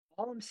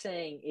all I'm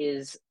saying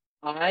is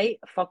I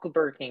fuck with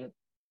Burger King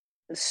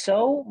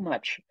so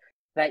much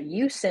that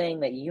you saying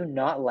that you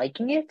not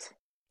liking it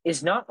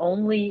is not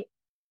only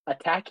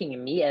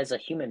attacking me as a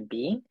human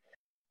being,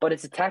 but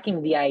it's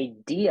attacking the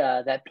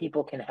idea that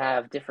people can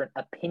have different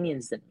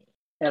opinions than me.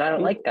 And I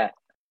don't like that.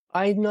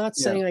 I'm not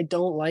Yeah. saying I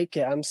don't like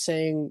it. I'm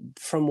saying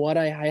from what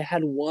I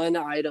had one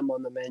item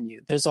on the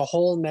menu. There's a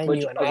whole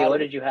menu, and Okay, what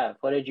did you have?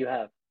 What did you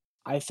have?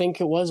 I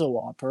think it was a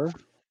Whopper.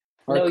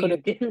 Or No, could you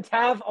it, didn't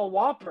have a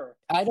Whopper.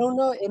 I don't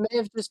know. It may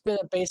have just been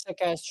a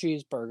basic ass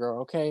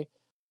cheeseburger. Okay.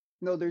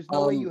 No, there's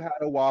no way you had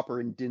a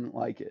Whopper and didn't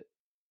like it.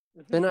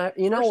 Then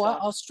you know First what?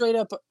 off-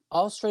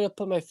 I'll straight up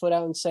put my foot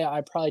out and say I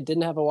probably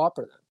didn't have a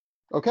Whopper then.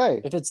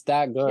 Okay. If it's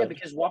that good. Yeah,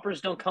 because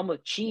Whoppers don't come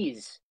with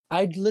cheese.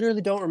 I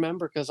literally don't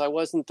remember because I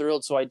wasn't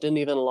thrilled, so I didn't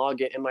even log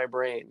it in my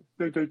brain.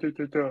 But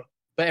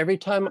every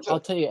time, I'll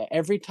tell you,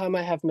 every time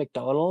I have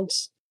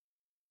McDonald's,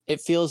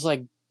 it feels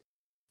like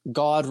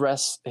God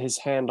rests his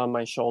hand on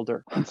my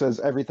shoulder. It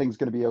says everything's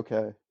going to be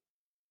okay.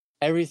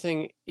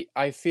 Everything,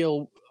 I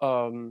feel,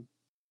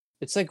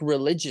 it's like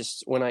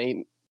religious when I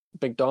eat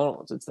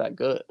McDonald's. It's that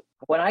good.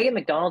 When I get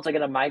McDonald's, I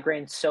get a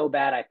migraine so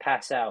bad I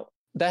pass out.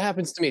 That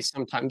happens to me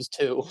sometimes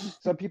too.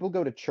 Some people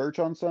go to church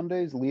on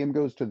Sundays. Liam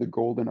goes to the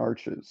Golden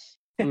Arches.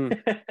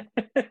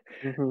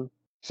 Mm-hmm.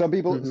 Some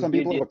people You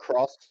have a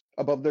cross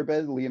above their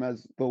bed. Liam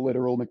has the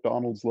literal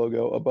McDonald's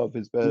logo above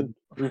his bed.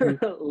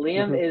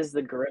 Liam is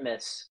the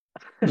grimace.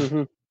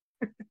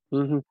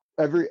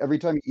 Every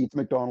time he eats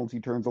McDonald's, he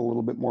turns a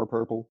little bit more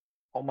purple.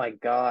 Oh my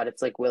god,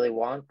 it's like Willy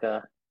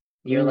Wonka.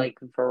 You're like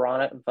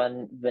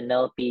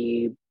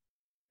Vanellope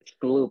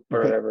Sloop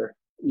or whatever.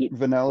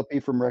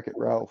 Vanellope from Wreck-It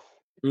Ralph,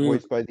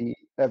 voiced by the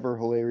ever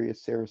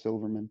hilarious Sarah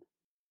Silverman.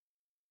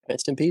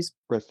 Rest in peace.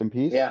 Rest in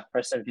peace. Yeah,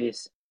 rest in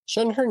peace.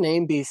 Shouldn't her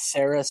name be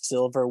Sarah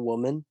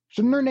Silverwoman?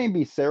 Shouldn't her name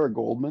be Sarah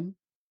Goldman?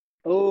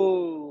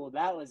 Oh,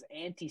 that was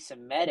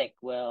anti-Semitic,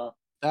 Will.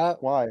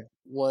 That Why?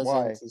 was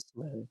Why?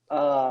 anti-Semitic.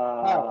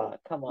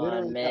 Come on,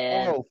 Literally,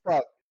 man. Oh,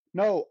 fuck.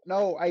 No,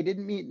 I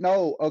didn't mean.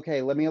 No,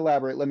 okay, let me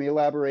elaborate.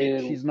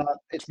 Dude, She's not.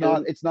 It's 2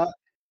 not. It's not.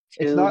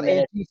 It's 2 not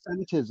minutes.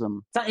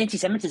 anti-Semitism. It's not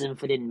anti-Semitism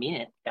if we didn't mean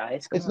it,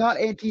 guys. Come It's on. not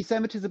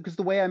anti-Semitism because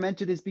the way I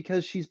meant it is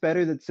because she's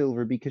better than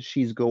Silver, because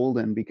she's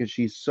golden, because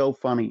she's so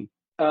funny.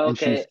 Oh,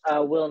 And okay.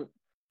 Will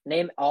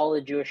name all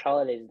the Jewish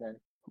holidays then.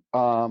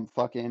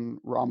 Fucking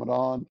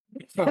Ramadan.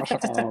 You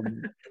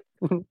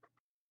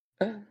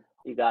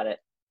got it.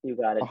 You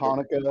got it.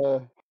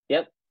 Hanukkah.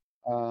 Yep.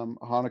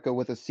 Hanukkah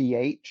with a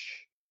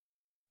CH.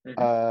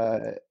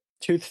 Mhm.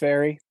 Tooth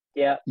Fairy.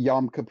 Yeah.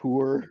 Yom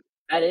Kippur.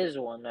 That is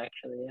one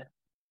actually.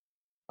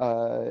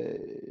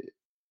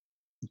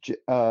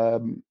 Yeah.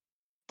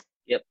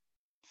 Yep.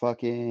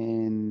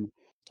 Fucking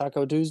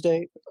Taco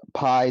Tuesday.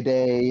 Pi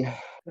Day.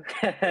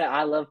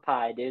 I love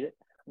pie, dude.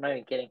 I'm not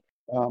even kidding.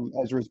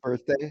 Ezra's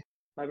birthday.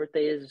 My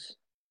birthday is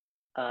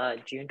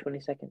June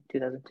 22nd,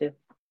 2002.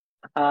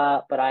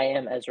 But I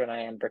am Ezra and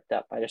I am bricked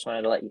up. I just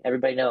wanted to let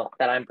everybody know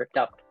that I'm bricked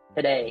up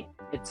today.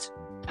 It's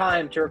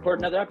time to record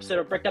another episode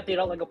of Bricked Up the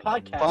Adult Lego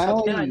Podcast.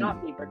 How can I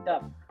not be bricked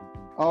up?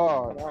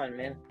 Oh, Come on,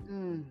 man.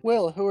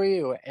 Will, who are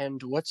you?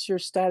 And what's your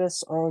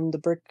status on the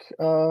brick?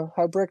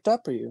 How bricked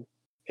up are you,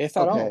 if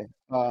at all?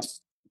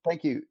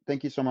 Thank you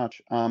so much.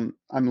 I'm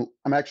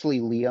actually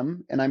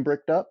Liam, and I'm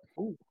bricked up.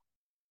 Ooh.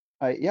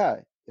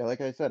 Yeah.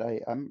 Like I said,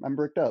 I'm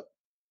bricked up.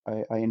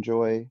 I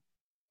enjoy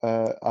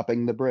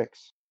upping the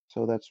bricks.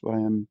 So that's why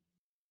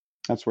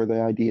that's where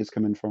the idea is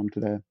coming from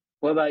today.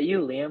 What about you,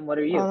 Liam? What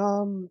are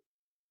you?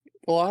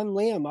 Well, I'm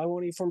Liam. I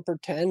won't even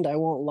pretend. I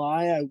won't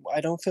lie.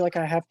 I don't feel like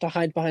I have to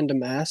hide behind a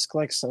mask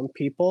like some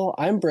people.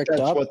 I'm bricked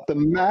That's up. what the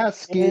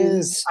mask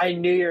is. I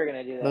knew you were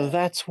gonna do that.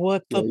 That's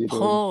what the you did.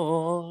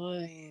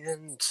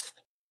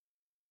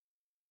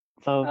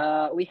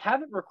 point. We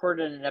haven't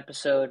recorded an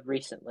episode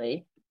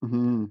recently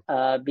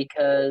Mm-hmm.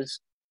 because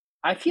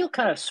I feel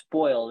kind of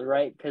spoiled,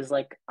 right? Because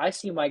like I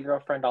see my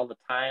girlfriend all the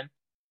time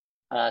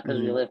because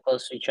we live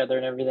close to each other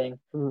and everything.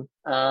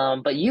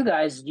 But you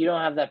guys, you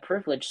don't have that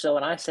privilege. So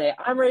when I say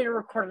I'm ready to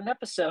record an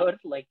episode,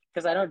 like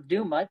because I don't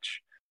do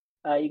much,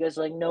 you guys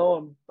are like,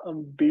 no,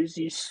 I'm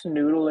busy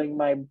snoodling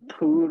my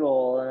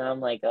poodle, and I'm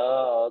like,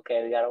 oh,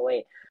 okay, we gotta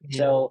wait. Yeah.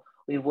 So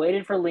we've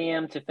waited for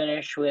Liam to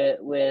finish with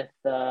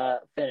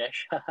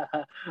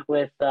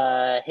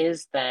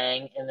his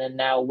thing, and then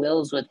now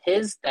Will's with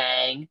his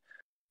thing.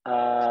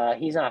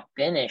 He's not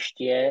finished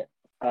yet.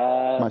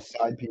 My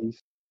side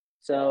piece.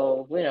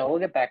 So we'll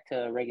get back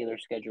to regular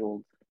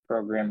scheduled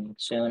programming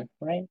soon,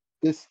 right?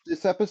 This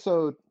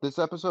episode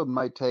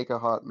might take a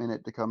hot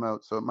minute to come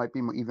out, so it might be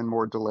even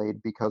more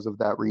delayed because of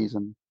that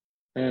reason.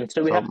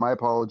 So my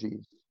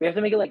apologies. We have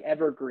to make it like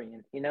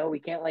evergreen. We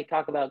can't like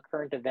talk about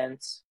current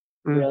events.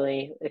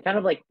 Really, it kind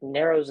of like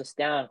narrows us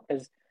down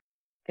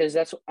because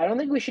that's. I don't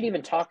think we should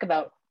even talk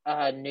about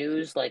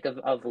news like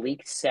of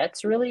leaked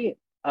sets. Really,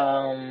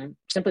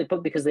 simply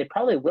put, because they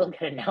probably will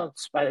get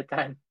announced by the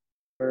time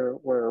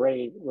we're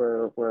ready.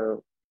 We're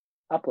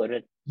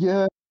uploaded.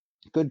 Yeah,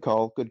 good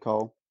call.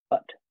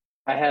 But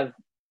I have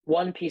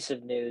one piece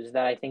of news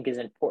that I think is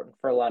important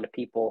for a lot of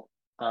people.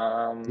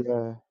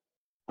 Yeah.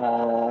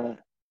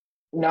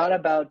 Not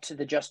about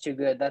the Just Too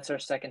Good. That's our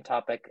second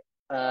topic.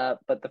 But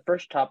the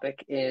first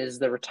topic is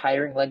the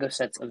retiring Lego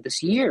sets of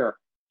this year.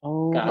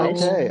 Oh,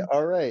 guys. Okay,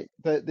 all right.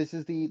 This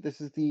is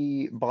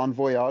the Bon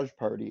Voyage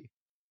party.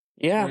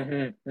 Yeah.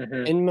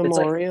 In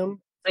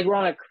memoriam. It's like we're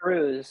on a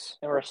cruise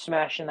and we're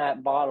smashing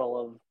that bottle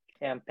of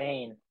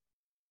champagne.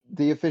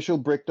 The official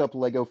bricked up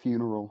Lego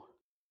funeral.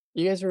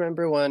 You guys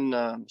remember when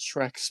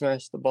Shrek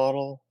smashed the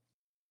bottle?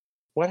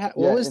 What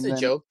was the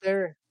joke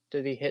there?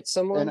 Did he hit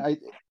someone? And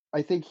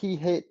I think he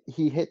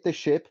hit the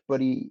ship, but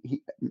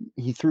he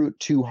threw it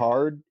too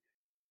hard,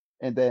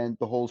 and then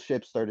the whole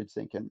ship started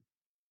sinking.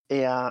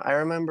 Yeah, I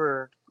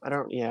remember.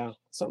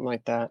 Something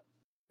like that.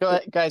 Go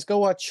ahead, guys, go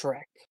watch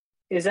Shrek.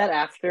 Is that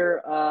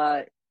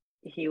after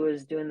he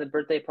was doing the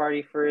birthday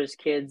party for his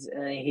kids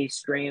and he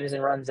screams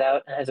and runs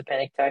out and has a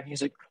panic attack? And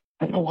he's like,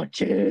 "I don't want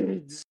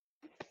kids."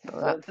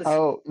 No,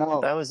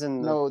 that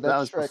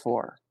was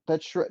before.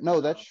 That's Shrek. No,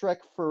 that's Shrek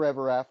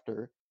Forever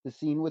After. The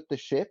scene with the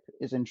ship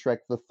is in Shrek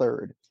the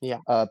Third.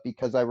 Yeah.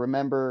 Because I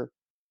remember,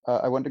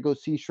 I went to go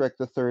see Shrek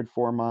the Third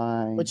for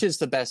which is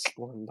the best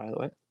one, by the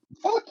way.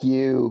 Fuck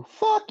you.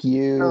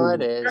 No,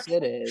 it is.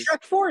 It is.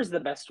 Shrek 4 is the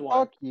best one.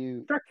 Fuck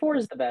you. Shrek 4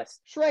 is the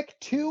best. Shrek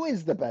 2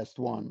 is the best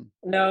one.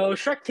 No,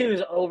 Shrek 2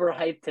 is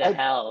overhyped to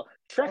hell.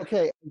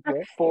 Shrek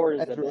 4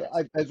 is the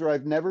best. Ezra,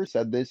 I've never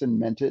said this and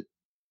meant it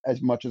as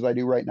much as I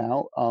do right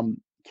now.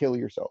 Kill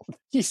yourself.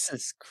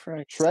 Jesus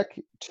Christ. Shrek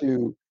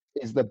 2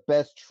 is the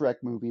best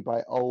Shrek movie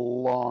by a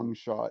long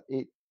shot.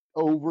 It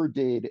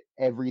overdid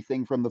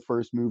everything from the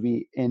first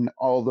movie in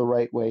all the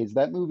right ways.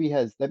 That movie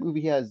has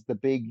the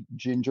big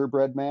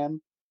gingerbread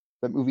man.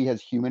 That movie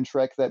has human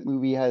Shrek. That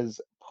movie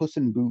has Puss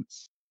in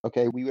Boots.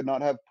 Okay, we would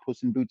not have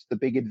Puss in Boots: The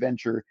Big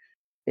Adventure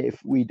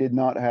if we did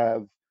not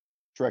have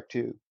Shrek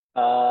 2.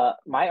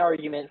 My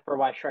argument for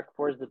why Shrek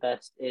 4 is the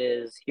best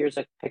is here's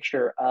a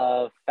picture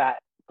of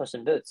fat Puss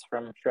in Boots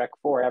from Shrek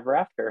 4 Ever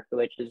After,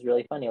 which is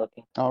really funny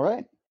looking. All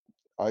right.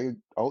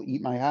 I'll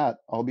eat my hat.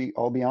 I'll be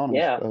honest.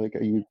 Yeah.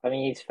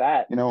 He's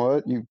fat. You know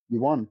what? You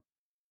won.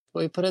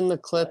 Will you put in the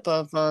clip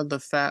of the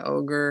fat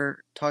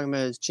ogre talking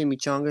about his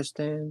chimichanga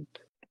stand?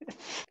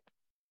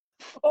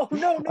 Oh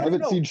no! I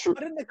haven't seen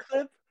Put in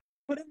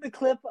the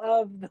clip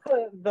of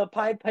the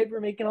Pied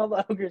Piper making all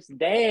the ogres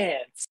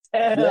dance.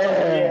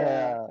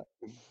 Yeah.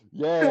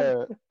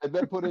 And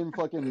then put in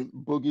fucking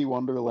Boogie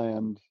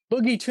Wonderland.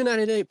 Boogie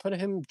 298. Put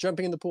him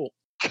jumping in the pool.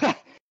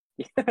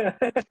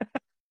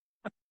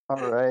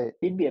 All right.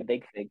 He'd be a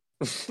big fig.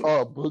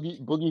 Oh,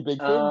 Boogie Big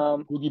Fig?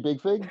 Boogie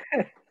Big Fig?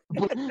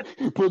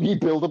 Boogie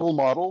buildable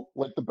model,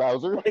 like the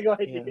Bowser?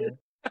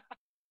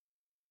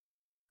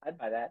 I'd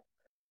buy that.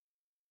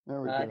 There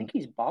we go. I think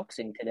he's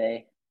boxing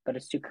today, but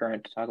it's too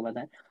current to talk about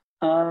that.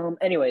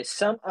 Anyways,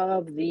 some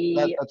of the...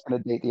 That's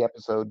going to date the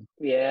episode.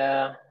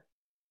 Yeah.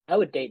 I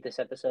would date this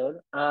episode.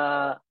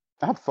 I'd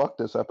fuck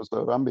this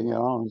episode, I'm being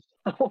honest.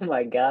 Oh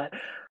my god.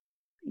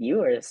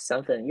 You are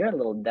something. You're a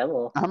little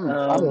devil.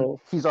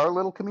 He's our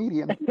little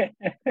comedian.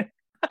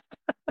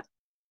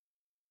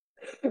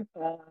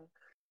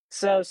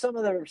 So some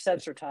of the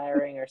sets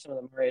retiring, or some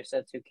of the Mario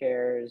sets, who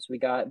cares? We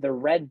got the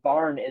Red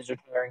Barn is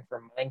retiring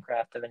from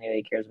Minecraft, if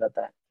anybody cares about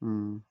that.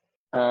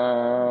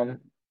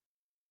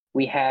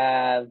 We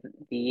have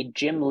the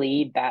Jim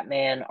Lee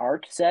Batman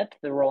art set,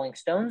 the Rolling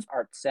Stones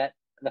art set,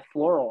 the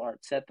Floral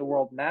art set, the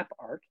World Map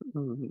art.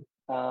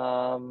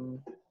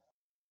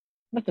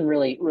 Nothing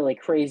really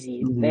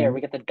crazy there.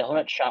 We got the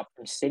Donut Shop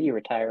from City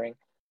retiring.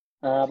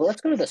 But let's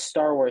go to the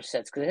Star Wars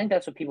sets, because I think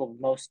that's what people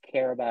most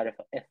care about. If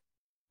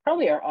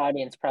probably our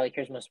audience probably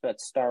cares most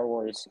about Star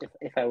Wars.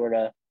 If I were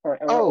to,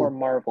 or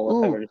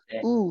Marvel, if I were to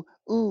say.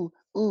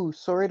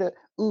 Sorry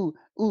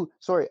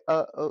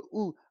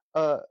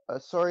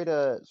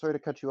to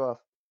cut you off.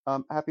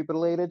 Happy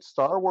belated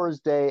Star Wars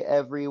Day,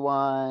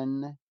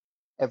 everyone.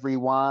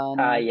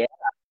 Yeah.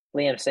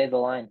 Liam, say the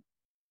line.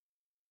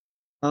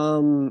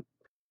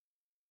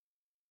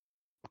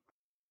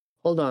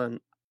 Hold on.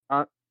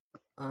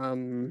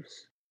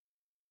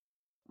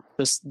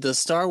 The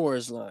Star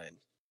Wars line.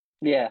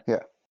 Yeah.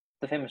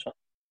 The famous one.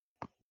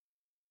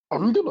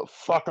 I'm gonna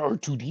fuck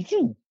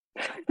R2-D2.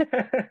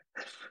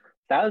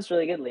 That was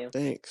really good, Liam.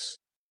 Thanks.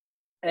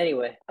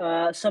 Anyway,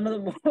 some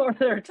of the more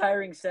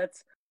retiring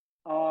sets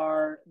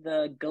are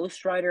the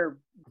Ghost Rider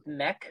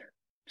mech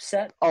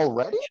set.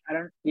 Already?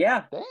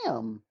 Yeah.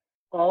 Damn.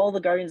 All the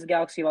Guardians of the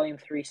Galaxy Volume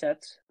 3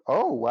 sets.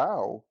 Oh,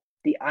 wow.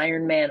 The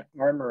Iron Man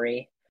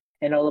Armory.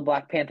 And all the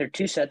Black Panther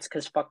 2 sets,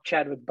 because fuck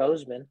Chadwick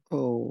Boseman.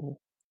 Oh.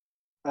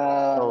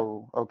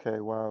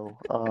 Okay, wow.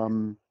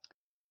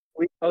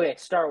 Okay,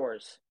 Star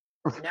Wars.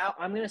 Now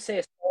I'm going to say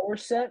a Star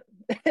Wars set,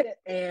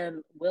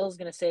 and Will's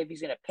going to say if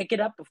he's going to pick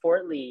it up before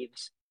it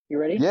leaves. You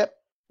ready? Yep.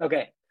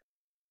 Okay.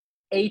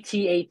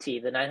 AT-AT,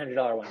 the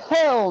 $900 one.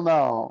 Hell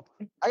no.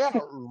 I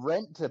got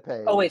rent to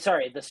pay. Oh, wait,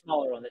 sorry. The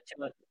smaller one, the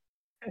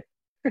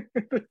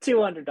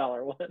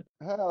 $200 one.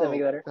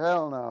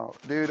 Hell no.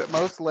 Dude,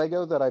 most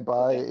Lego that I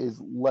buy is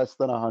less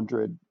than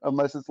 100.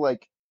 Unless it's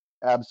like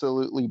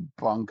absolutely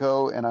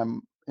bunko and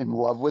I'm in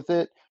love with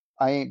it.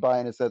 I ain't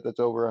buying a set that's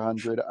over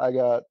 100. I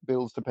got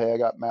bills to pay. I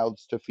got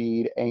mouths to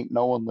feed. Ain't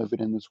no one living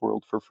in this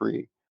world for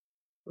free.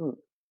 What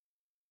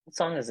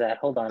song is that?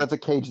 Hold on. That's a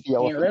Cage the Ain't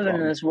Elephant living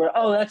song. in this world.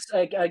 Oh, that's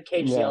a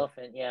Cage the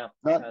Elephant. Yeah.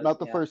 Not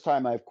the first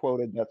time I've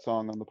quoted that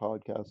song on the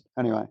podcast.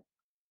 Anyway.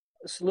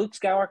 Luke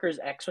Skywalker's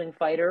X-Wing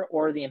fighter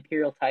or the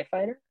Imperial TIE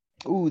fighter?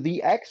 Ooh,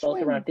 the X-Wing?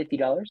 Both around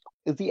 $50.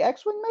 Is the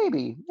X-Wing?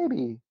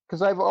 Maybe.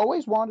 Because I've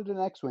always wanted an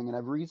X-Wing, and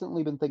I've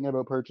recently been thinking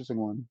about purchasing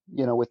one,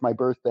 with my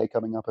birthday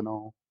coming up and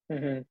all.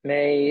 Mm-hmm.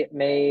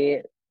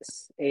 May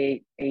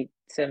 8,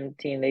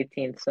 17,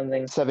 18,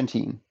 something.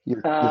 17.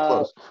 You're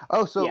close.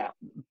 Oh, so yeah.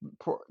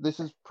 This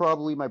is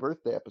probably my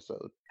birthday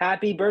episode.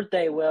 Happy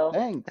birthday, Will.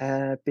 Thanks.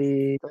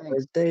 Happy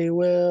birthday,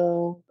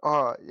 Will.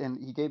 Oh, and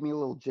he gave me a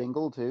little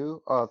jingle,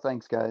 too. Oh,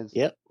 thanks, guys.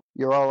 Yep.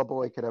 You're all a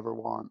boy could ever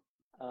want.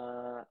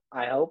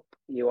 I hope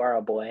you are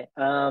a boy.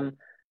 The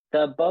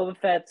Boba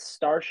Fett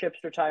Starship's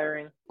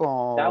retiring.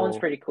 Oh, that one's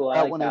pretty cool.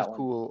 That one is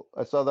cool.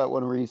 I saw that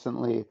one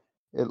recently.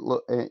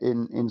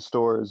 In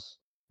stores,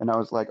 and I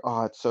was like,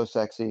 oh, it's so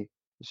sexy.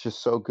 It's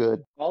just so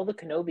good. All the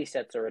Kenobi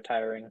sets are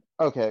retiring.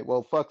 Okay,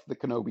 well, fuck the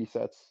Kenobi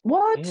sets.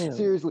 What?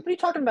 Seriously. What are you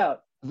talking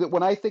about?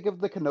 When I think of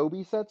the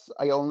Kenobi sets,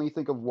 I only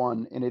think of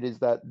one, and it is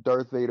that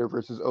Darth Vader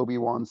versus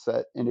Obi-Wan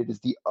set, and it is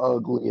the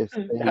ugliest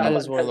thing. That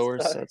is one of the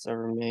worst sets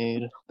ever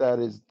made. That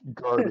is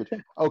garbage.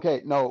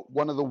 Okay, no,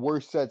 one of the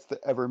worst sets that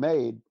ever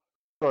made.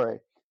 Sorry.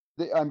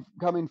 I'm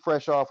coming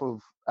fresh off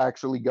of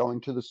actually going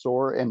to the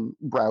store and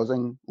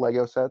browsing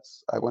Lego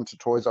sets. I went to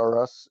Toys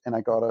R Us, and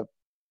I got a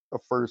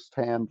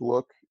first-hand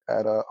look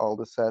at all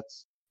the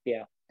sets.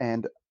 Yeah.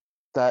 And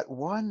that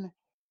one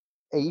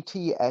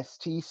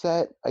AT-ST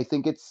set, I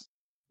think it's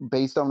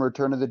based on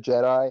Return of the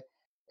Jedi,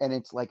 and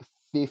it's like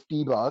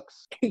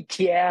 $50.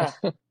 Yeah.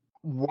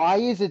 Why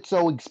is it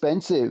so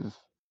expensive?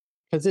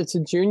 Because it's a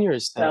junior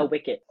set.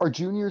 Wicket. Are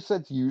junior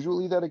sets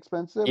usually that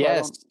expensive?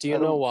 Yes. Do you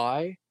know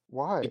why?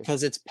 Why?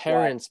 Because it's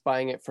parents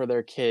buying it for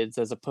their kids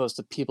as opposed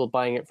to people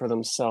buying it for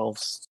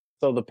themselves.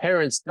 So the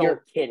parents don't...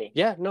 You're kidding.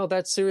 Yeah, no,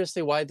 that's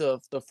seriously why the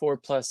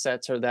 4+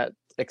 sets are that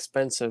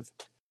expensive.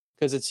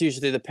 Because it's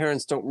usually the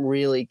parents don't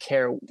really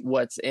care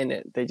what's in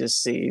it. They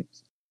just see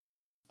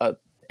a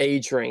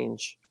age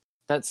range.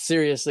 That's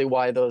seriously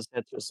why those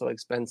sets are so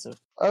expensive.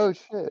 Oh,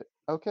 shit.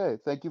 Okay,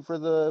 thank you for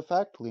the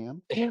fact,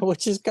 Liam.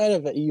 Which is kind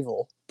of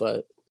evil,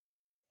 but...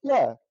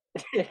 Yeah.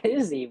 It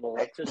is evil.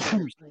 It's just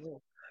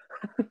evil.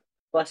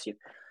 Bless you.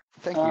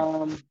 Thank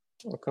you.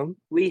 Welcome.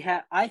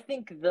 I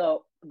think the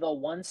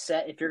one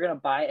set, if you're gonna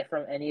buy it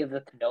from any of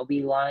the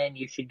Kenobi line,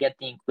 you should get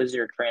the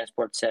Inquisitor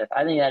transport set.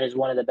 I think that is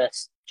one of the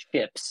best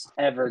ships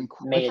ever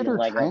made in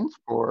Lego.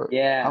 Transport.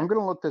 Yeah. I'm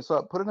gonna look this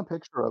up. Put in a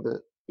picture of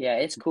it. Yeah,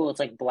 it's cool. It's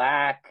like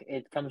black.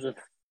 It comes with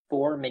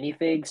 4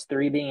 minifigs,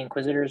 3 being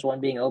Inquisitors, 1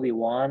 being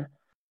Obi-Wan.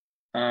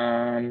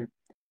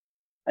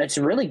 It's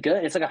really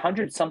good. It's like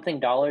 $100-something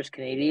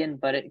Canadian,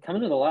 but it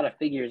comes with a lot of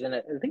figures, and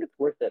I think it's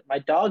worth it. My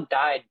dog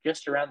died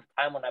just around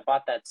the time when I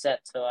bought that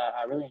set, so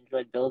I really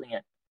enjoyed building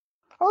it.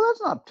 Oh,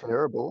 that's not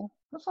terrible.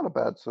 That's not a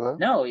bad set.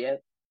 No, yeah,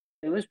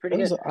 it was pretty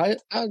good. I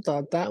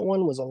thought that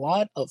one was a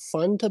lot of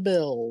fun to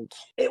build.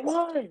 It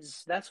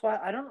was. That's why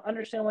I don't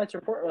understand why it's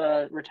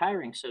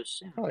retiring so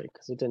soon. Probably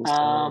because it didn't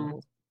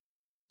sell.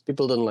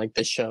 People didn't like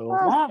the show.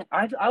 Why?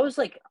 I was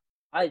like,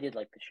 I did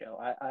like the show.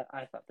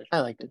 I thought the show.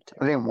 I liked it too.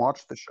 I didn't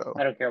watch the show.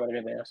 I don't care what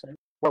anybody else said.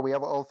 Well, we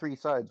have all 3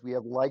 sides. We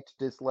have liked,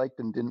 disliked,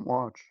 and didn't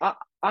watch.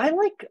 I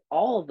like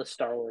all of the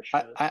Star Wars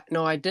shows.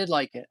 No, I did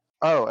like it.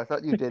 Oh, I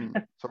thought you didn't.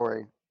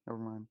 Sorry. Never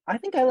mind. I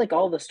think I like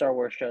all the Star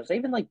Wars shows. I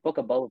even like Book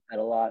of Boba Fett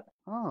a lot.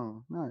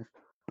 Oh, nice.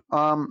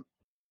 I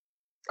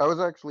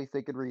was actually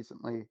thinking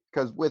recently,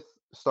 because with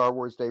Star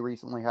Wars Day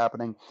recently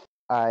happening,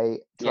 I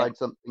tried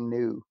something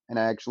new, and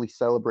I actually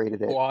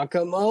celebrated it.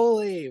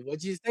 Guacamole!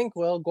 What'd you think,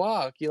 Will?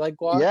 Guac? You like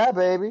guac? Yeah,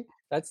 baby.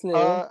 That's new.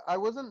 I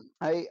wasn't.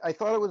 I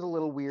thought it was a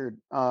little weird.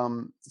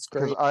 It's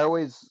great. Because I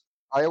always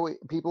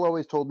people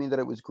always told me that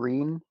it was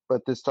green,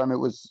 but this time it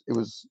was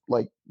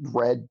like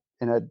red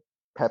and had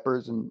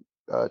peppers and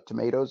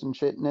tomatoes and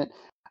shit in it.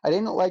 I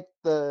didn't like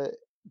the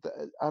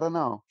I don't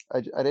know.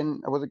 I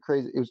wasn't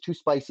crazy. It was too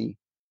spicy.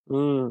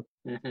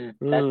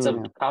 That's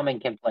a common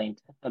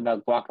complaint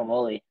about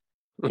guacamole.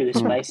 Too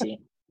spicy.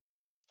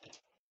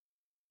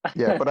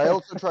 Yeah, but I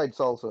also tried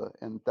salsa,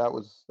 and that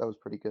was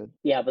pretty good.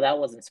 Yeah, but that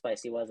wasn't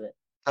spicy, was it?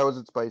 That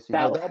wasn't spicy.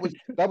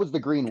 That was the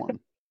green one.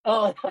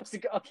 Oh, that's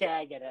okay.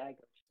 I get it.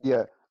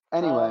 Yeah.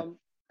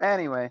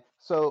 Anyway,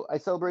 so I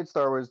celebrated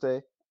Star Wars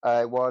Day.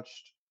 I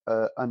watched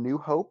A New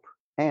Hope,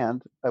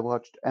 and I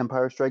watched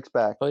Empire Strikes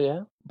Back. Oh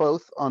yeah,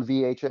 both on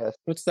VHS.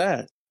 What's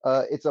that?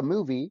 It's a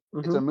movie.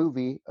 Mm-hmm. It's a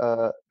movie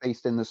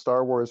based in the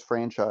Star Wars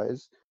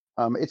franchise.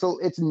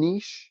 It's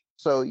niche,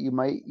 so you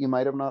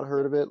might have not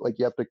heard of it. Like,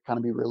 you have to kind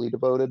of be really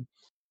devoted,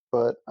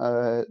 but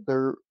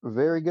they're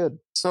very good.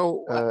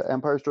 So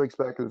Empire Strikes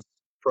Back is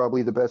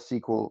probably the best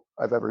sequel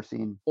I've ever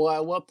seen. Well,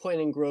 at what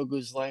point in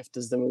Grogu's life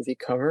does the movie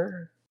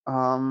cover?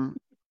 I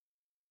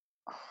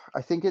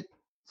think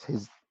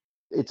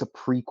it's a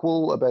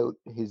prequel about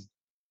his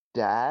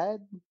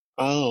dad.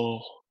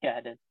 Oh, yeah,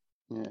 I did.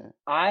 Yeah.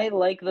 I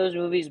like those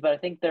movies, but I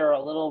think they're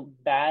a little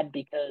bad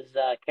because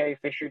Carrie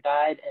Fisher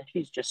died, and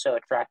she's just so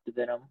attractive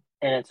in them,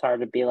 and it's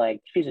hard to be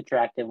like she's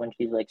attractive when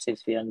she's like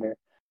 6 feet under.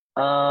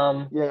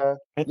 Yeah.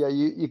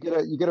 You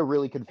get a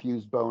really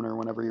confused boner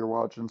whenever you're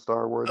watching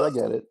Star Wars. I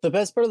get it. The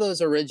best part of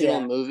those original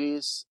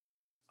movies,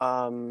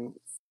 are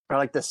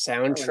like the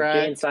soundtrack.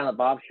 Jay and Silent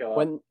Bob show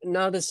up.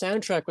 The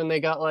soundtrack when they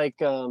got like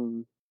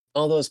all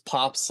those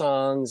pop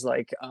songs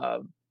like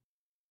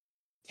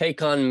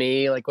Take on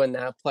Me, like when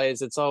that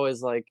plays, it's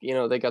always like,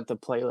 they got the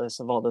playlist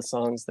of all the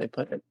songs they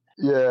put in.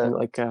 Yeah. And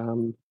like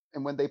and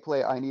when they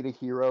play I Need a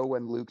Hero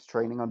when Luke's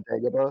training on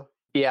Dagobah.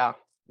 Yeah.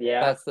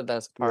 Yeah. That's the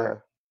best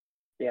part.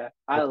 Yeah.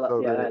 I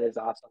love that is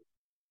awesome.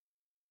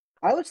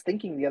 I was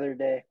thinking the other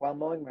day while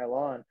mowing my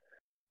lawn,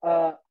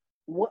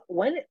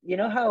 when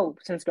how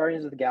since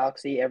Guardians of the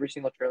Galaxy, every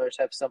single trailers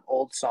have some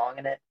old song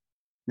in it.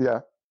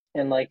 Yeah.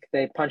 And like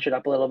they punch it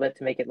up a little bit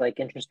to make it like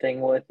interesting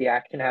with the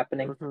action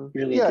happening.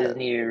 Usually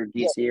Disney or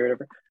DC or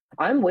whatever.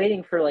 I'm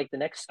waiting for like the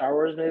next Star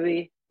Wars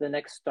movie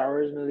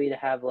to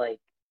have like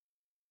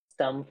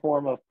some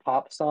form of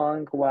pop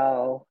song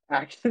while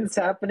action's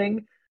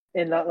happening,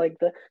 and not like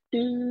the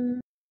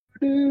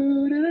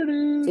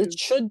It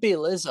should be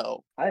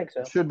Lizzo. I think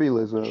so. It should be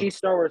Lizzo. She's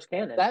Star Wars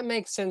canon. That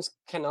makes sense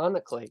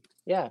canonically.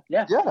 Yeah.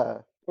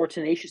 Or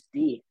Tenacious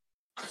D.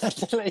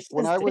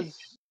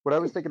 When I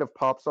was thinking of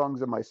pop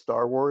songs in my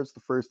Star Wars,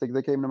 the first thing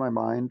that came to my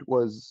mind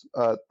was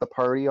the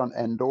party on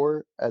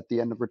Endor at the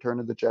end of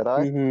Return of the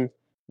Jedi,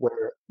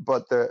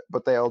 but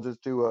they all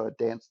just do a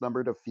dance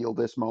number to "Feel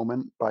This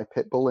Moment" by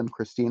Pitbull and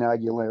Christina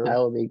Aguilera. That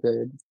would be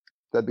good.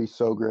 That'd be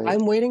so great.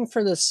 I'm waiting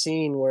for the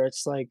scene where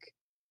it's like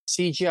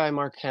CGI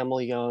Mark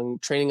Hamill young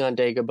training on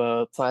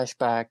Dagobah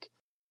flashback,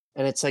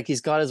 and it's like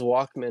he's got his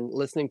Walkman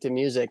listening to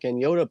music,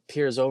 and Yoda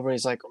peers over and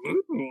he's like,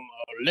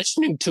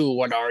 "Listening to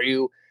what are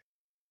you?"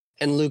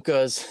 And Luke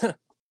goes,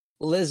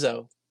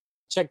 "Lizzo,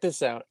 check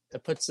this out."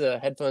 It puts the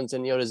headphones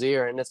in Yoda's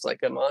ear, and it's like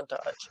a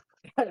montage.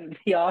 That'd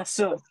be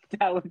awesome.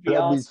 That'd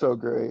be so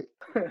great.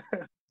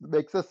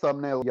 Makes a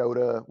thumbnail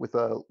Yoda with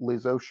a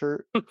Lizzo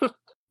shirt.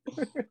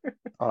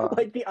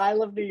 Like the I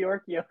Love New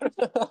York Yoda.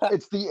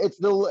 It's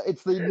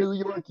the New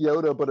York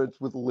Yoda, but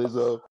it's with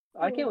Lizzo.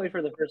 I can't wait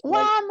for the first.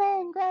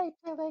 Woman great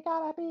till they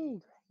gotta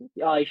be.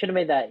 Oh, you should have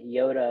made that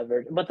Yoda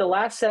version. But the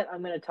last set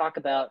I'm going to talk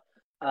about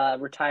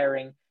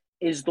retiring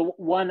is the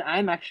one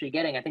I'm actually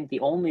getting. I think the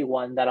only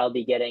one that I'll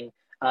be getting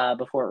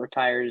before it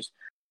retires,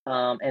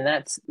 and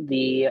that's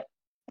the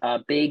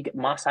big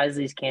Mos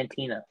Eisley's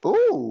Cantina.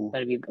 Ooh,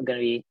 I'm gonna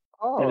be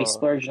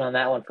splurging on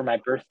that one for my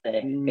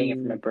birthday. Getting it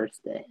for my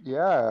birthday.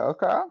 Yeah.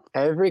 Okay.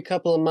 Every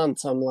couple of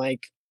months, I'm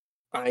like,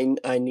 I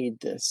need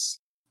this.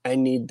 I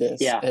need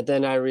this. Yeah. And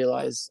then I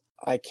realize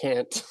I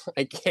can't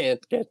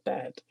get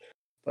that.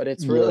 But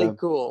it's really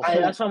cool.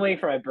 That's why I'm waiting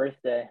for my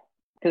birthday.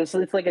 Because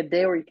it's like a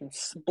day where you can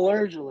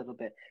splurge a little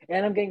bit.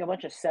 And I'm getting a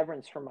bunch of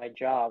severance from my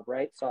job,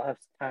 right? So I'll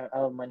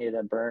have money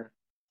to burn.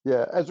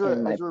 Yeah, Ezra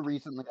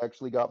recently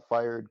actually got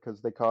fired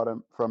because they caught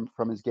him from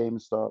his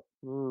GameStop.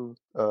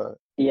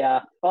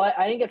 Yeah. Well,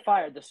 I didn't get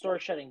fired. The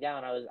store's shutting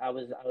down. I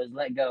was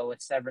let go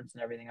with severance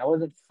and everything. I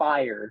wasn't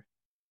fired.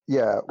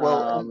 Yeah.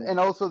 Well, and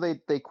also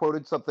they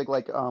quoted something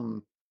like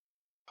what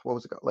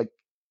was it called? Like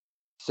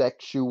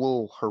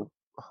sexual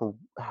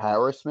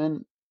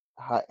harassment,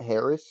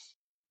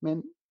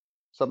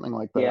 something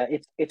like that. Yeah,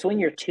 it's when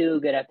you're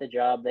too good at the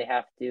job, they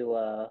have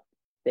to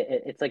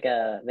it's like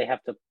they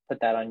have to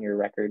put that on your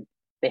record.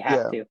 They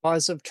have to.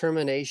 Cause of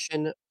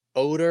termination,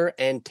 odor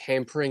and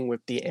tampering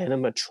with the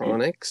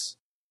animatronics.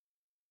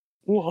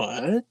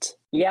 What?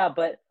 Yeah,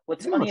 but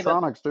what's funny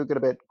about animatronics do get a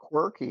bit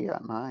quirky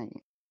at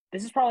night.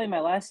 This is probably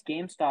my last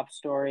GameStop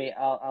story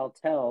I'll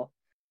tell.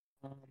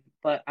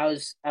 But I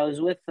was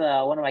with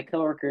one of my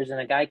coworkers, and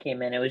a guy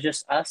came in. It was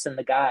just us and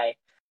the guy.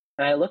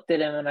 And I looked at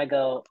him and I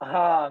go,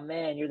 "Ah,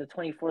 man, you're the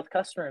 24th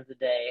customer of the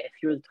day. If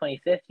you were the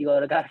 25th, you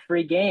would have got a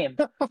free game."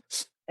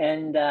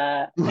 And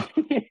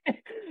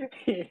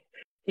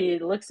he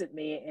looks at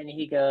me and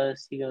he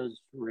goes,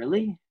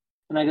 "Really?"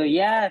 And I go,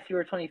 "Yeah, if you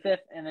were 25th."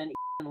 And then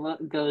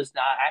he goes,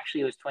 "Nah,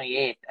 actually it was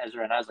 28th,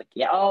 Ezra." And I was like,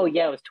 "Yeah, oh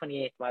yeah, it was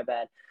 28th, my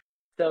bad."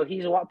 So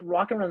he's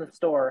walking around the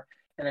store,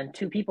 and then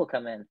two people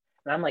come in,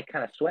 and I'm like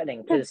kind of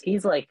sweating because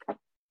he's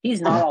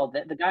not all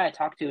the guy I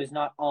talked to is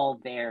not all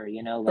there,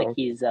 like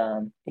he's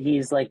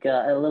like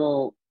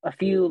a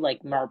few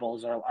like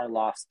marbles are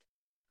lost.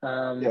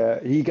 Yeah,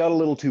 he got a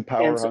little too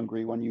power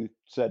hungry when you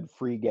said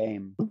free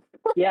game.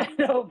 Yeah,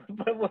 no,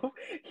 but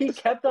he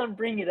kept on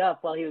bringing it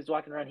up while he was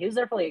walking around. He was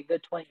there for like a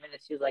good 20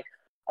 minutes. He was like,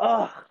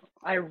 "Oh,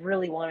 I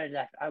really wanted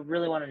that. I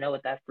really want to know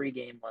what that free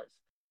game was."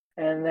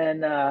 And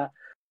then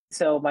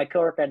so my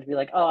coworker had to be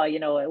like, "Oh,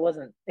 it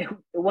wasn't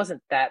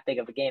that big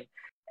of a game."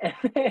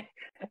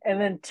 And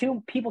then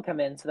two people come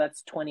in, so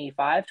that's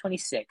 25,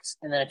 26,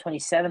 and then a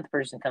 27th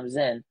person comes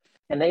in,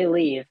 and they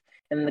leave,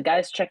 and the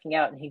guy's checking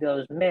out, and he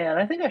goes, "Man,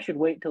 I think I should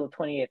wait till the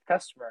 28th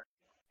customer."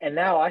 And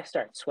now I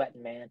start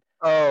sweating, man.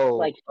 Oh,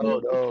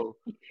 no.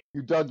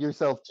 You dug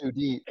yourself too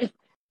deep.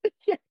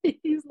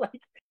 He's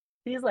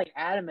he's like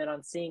adamant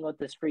on seeing what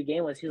this free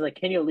game was. He's like,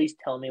 "Can you at least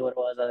tell me what it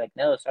was?" I was like,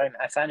 "No, sorry,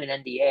 I signed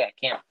an NDA. I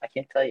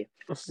can't tell you."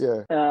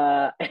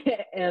 Yeah.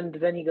 And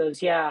then he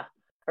goes, "Yeah,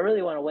 I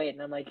really want to wait."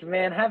 And I'm like,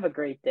 "Man, have a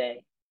great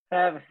day.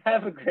 Have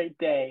a great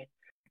day."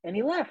 And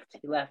he left.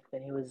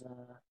 And he was,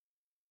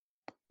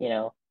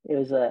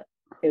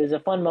 it was a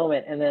fun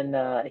moment. And then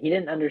he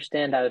didn't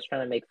understand I was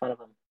trying to make fun of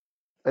him.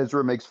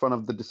 Ezra makes fun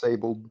of the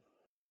disabled.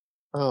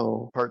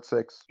 Oh, part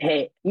 6.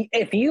 Hey,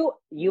 if you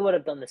would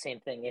have done the same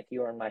thing if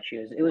you were in my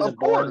shoes. It was a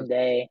boring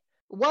day.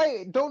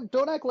 Why? Don't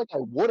act like I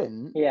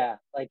wouldn't. Yeah,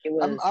 like it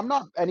was. I'm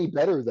not any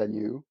better than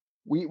you.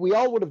 We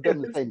all would have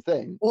done the same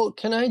thing. Well,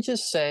 can I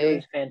just say, it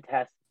was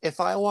fantastic. If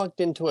I walked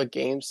into a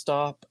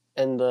GameStop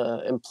and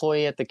the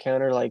employee at the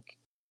counter like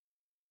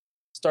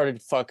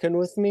started fucking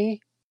with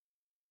me,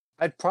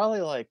 I'd probably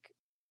like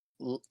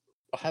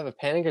have a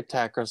panic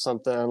attack or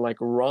something and like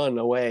run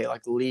away,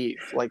 like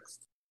leave. Like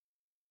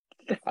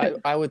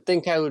I would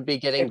think I would be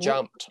getting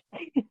jumped.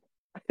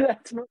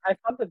 That's what I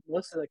fuck with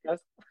most of the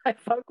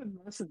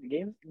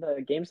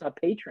GameStop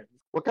patrons.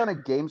 What kind of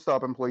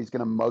GameStop employee is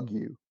gonna mug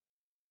you?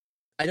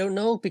 I don't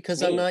know,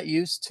 because I'm not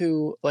used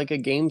to like a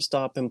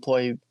GameStop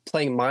employee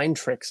playing mind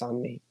tricks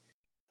on me.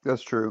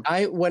 That's true.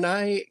 When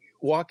I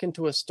walk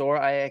into a store,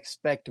 I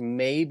expect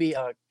maybe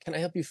can I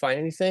help you find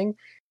anything?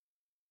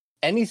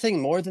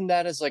 Anything more than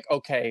that is like,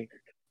 okay,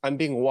 I'm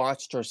being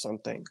watched or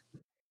something. Do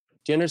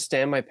you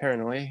understand my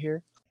paranoia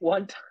here?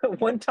 One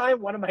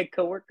time, one of my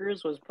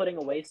coworkers was putting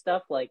away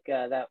stuff like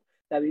that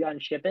we got in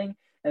shipping,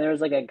 and there was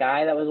like a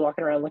guy that was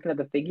walking around looking at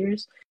the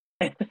figures,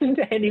 and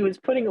he was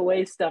putting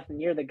away stuff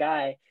near the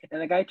guy,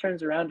 and the guy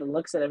turns around and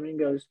looks at him and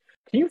goes,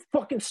 "Can you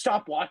fucking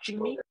stop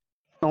watching me?"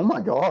 Oh my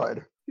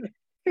god! Yeah.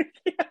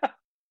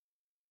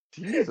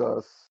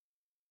 Jesus.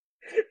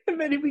 And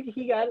then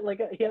he got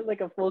he had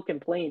like a full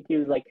complaint. He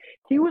was like,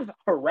 he was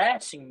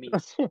harassing me.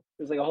 It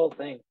was like a whole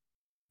thing.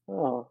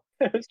 Oh.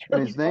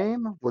 And his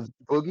name was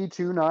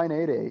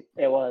Boogie2988.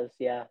 It was,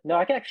 yeah. No,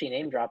 I can actually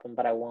name drop him,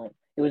 but I won't.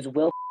 It was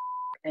Will.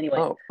 Anyway.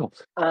 You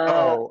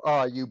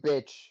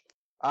bitch.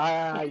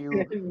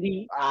 You.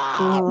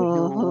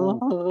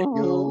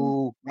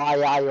 My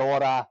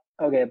iota.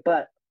 Okay,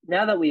 but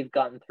now that we've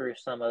gotten through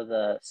some of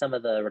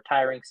the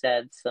retiring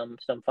sets, some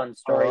fun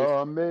stories.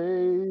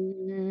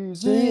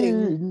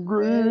 Amazing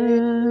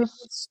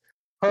grace,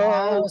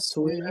 how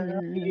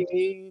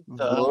sweet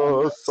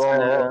the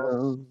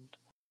sound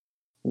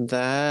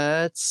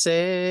that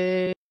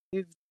saved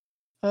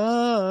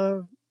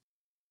a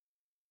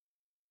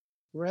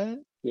wretch.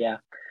 Yeah.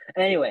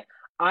 Anyway,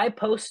 I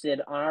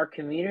posted on our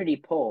community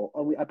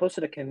poll. I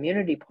posted a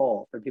community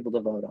poll for people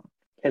to vote on,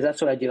 because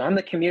that's what I do. I'm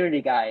the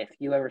community guy. If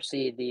you ever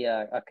see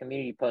a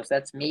community post,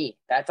 that's me.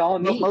 That's all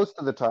me. Most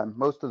of the time.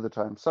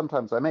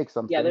 Sometimes I make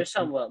something. Yeah, there's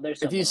some.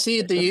 If you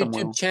see the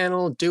YouTube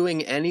channel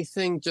doing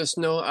anything, just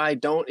know I'm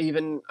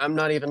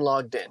not even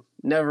logged in.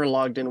 Never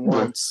logged in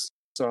once.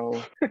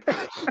 So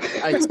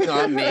it's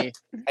not me.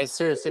 I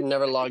seriously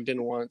never logged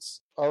in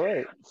once. All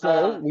right.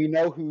 So we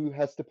know who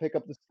has to pick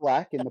up the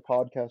slack in the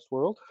podcast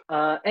world.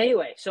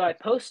 Anyway, so I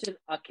posted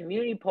a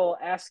community poll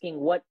asking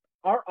what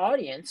our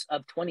audience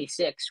of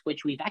 26,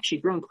 which we've actually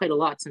grown quite a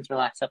lot since our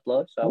last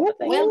upload. So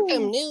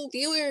welcome, new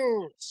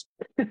viewers.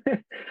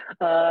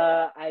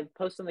 I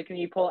posted on the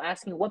community poll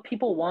asking what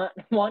people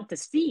want to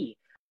see.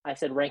 I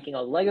said ranking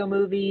on Lego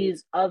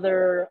movies,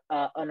 other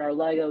on our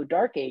Lego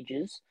Dark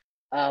Ages.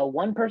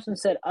 One person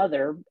said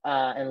other,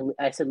 and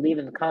I said leave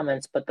in the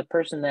comments, but the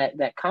person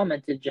that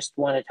commented just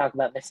wanted to talk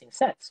about missing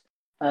sets.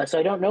 So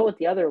I don't know what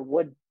the other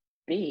would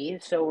be.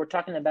 So we're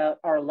talking about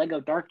our Lego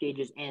Dark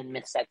Ages and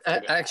missed sets.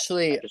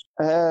 Actually,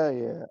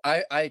 yeah.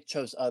 I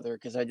chose other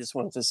because I just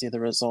wanted to see the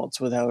results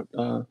without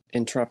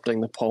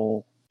interrupting the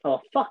poll. Oh,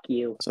 fuck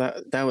you. So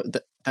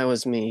that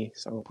was me.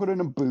 So put in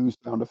a boo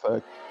sound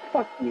effect.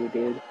 Fuck you,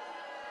 dude.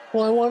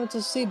 Well, I wanted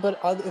to see, but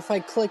if I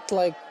clicked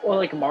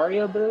like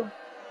Mario Boo.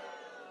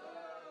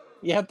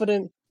 Yeah, but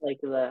in like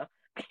the.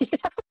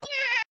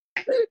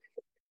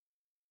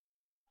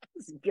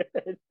 That's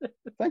good.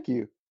 Thank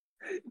you.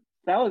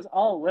 That was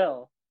all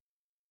Will.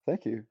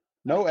 Thank you.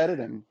 No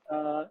editing.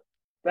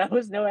 That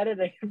was no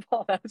editing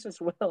involved. That was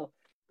just Will.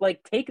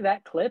 Like, take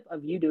that clip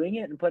of you doing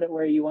it and put it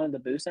where you wanted the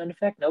boo sound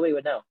effect. Nobody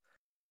would know.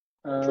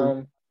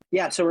 True.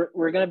 Yeah, so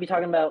we're gonna be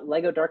talking about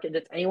Lego Dark Ages.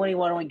 Does anyone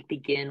want to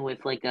begin with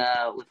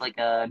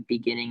a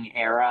beginning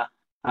era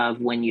of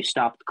when you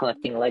stopped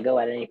collecting Lego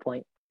at any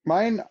point?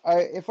 Mine,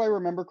 if I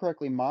remember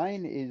correctly,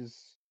 mine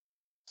is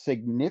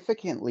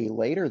significantly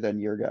later than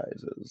your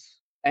guys's.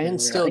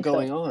 And still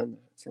going on,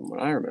 from what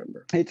I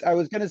remember. I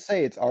was gonna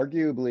say it's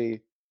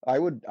arguably. I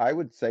would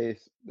say,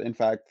 in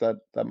fact, that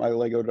my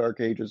Lego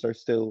Dark Ages are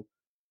still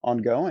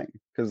ongoing,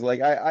 because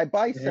like I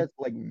buy sets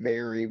like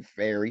very,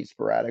 very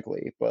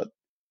sporadically, but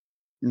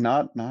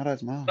not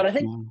as much. But I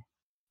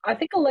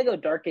think a Lego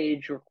Dark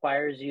Age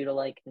requires you to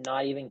like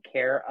not even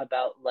care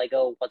about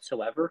Lego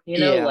whatsoever. You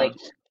know,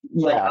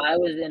 when I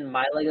was in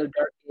my Lego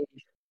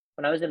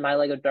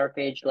Dark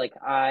Age, like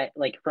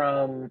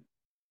from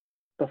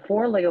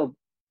before Lego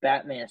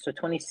Batman. So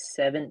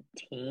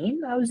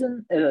 2017, I was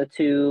in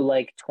to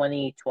like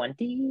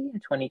 2020,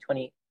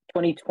 2020,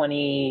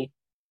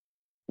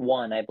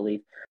 2021, I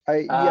believe.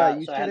 You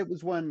So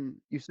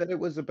said it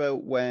was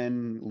about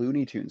when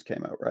Looney Tunes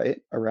came out,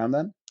 right? Around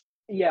then?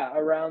 Yeah,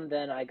 around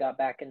then I got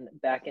back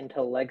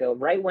into Lego.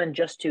 Right when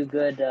Just Too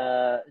Good,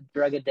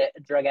 drug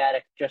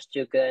addict Just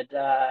Too Good,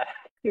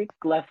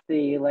 left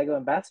the Lego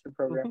Ambassador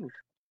program.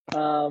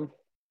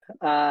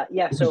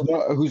 Yeah. So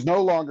who's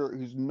no longer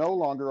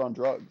on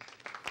drugs.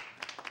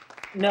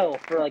 No,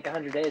 for like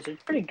 100 days,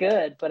 it's pretty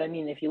good. But I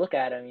mean, if you look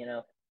at him,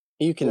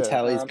 you can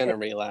tell he's gonna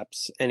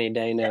relapse any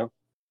day now.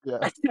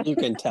 Yeah, you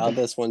can tell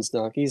this one's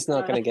not. He's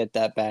not gonna get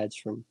that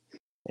badge from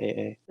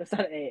AA. It's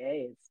not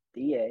AA, it's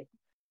DA.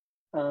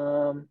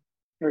 Crack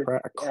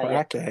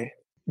A.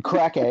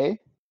 Crack A.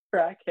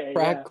 Crack A.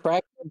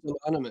 Crack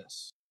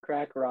Anonymous.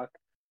 Crack Rock.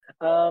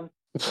 But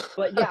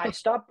yeah, I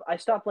stopped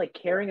like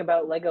caring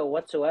about Lego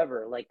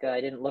whatsoever. Like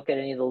I didn't look at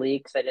any of the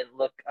leaks. I didn't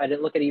look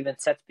at even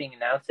sets being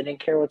announced. I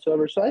didn't care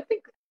whatsoever. So I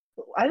think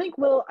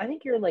Will, I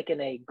think you're like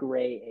in a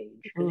gray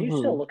age because you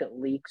still look at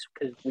leaks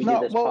because we do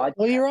this podcast.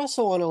 Well, you're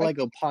also on a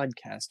Lego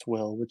podcast,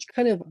 Will, which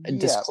kind of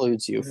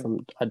discludes you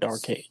from a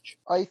dark age.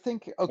 I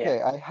think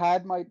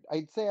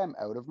I'd say I'm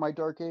out of my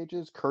dark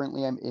ages.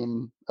 Currently, I'm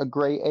in a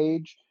gray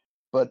age,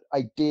 but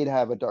I did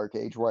have a dark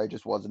age where I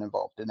just wasn't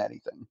involved in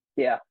anything.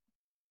 Yeah.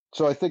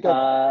 So I think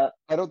I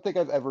don't think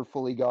I've ever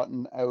fully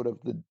gotten out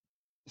of the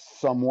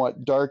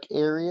somewhat dark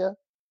area.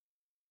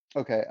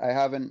 Okay, I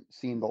haven't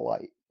seen the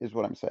light, is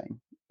what I'm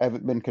saying. I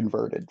haven't been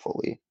converted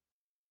fully.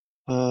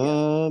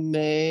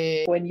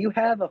 When you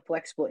have a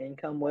flexible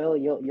income, Will,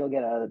 you'll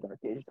get out of the dark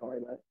age. Don't worry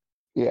about it.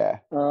 Yeah.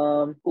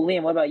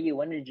 Liam, what about you?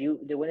 When did you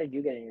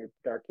get in your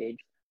dark age?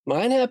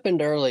 Mine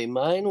happened early.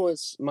 Mine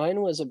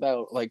was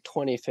about like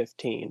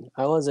 2015.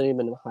 I wasn't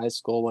even in high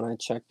school when I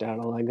checked out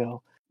of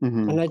Lego.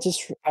 Mm-hmm. And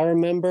I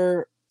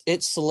remember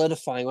it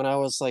solidifying when I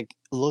was like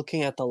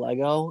looking at the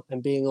Lego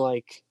and being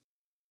like,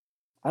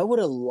 I would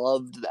have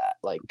loved that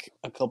like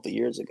a couple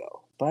years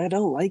ago, but I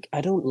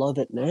don't love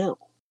it now.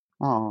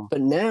 Oh.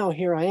 But now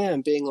here I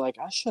am being like,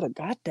 I should have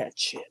got that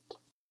shit.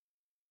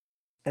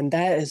 And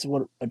that is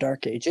what a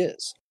dark age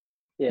is.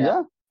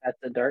 Yeah. That's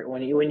the dark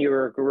when you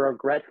were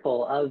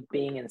regretful of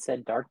being in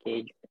said dark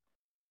age.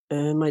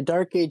 And my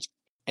dark age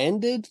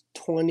ended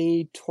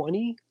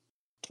 2020.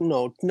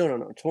 No,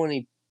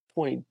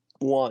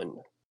 2021.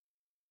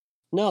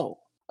 No.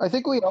 I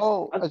think we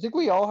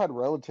all had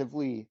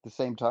relatively the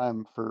same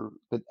time for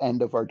the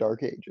end of our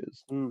dark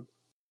ages. Mm.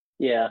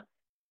 Yeah.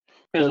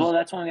 Because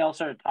that's when we all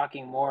started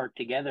talking more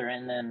together,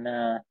 and then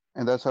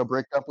and that's how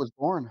Breakup was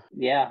born.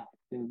 Yeah,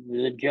 it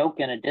was a joke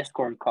in a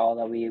Discord call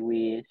that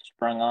we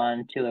sprung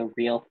on to a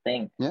real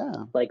thing. Yeah,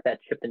 like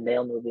that Chip and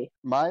Dale movie.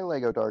 My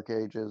Lego dark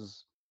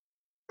ages,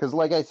 because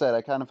like I said,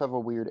 I kind of have a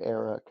weird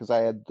era because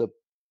I had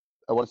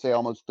I want to say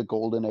almost the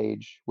golden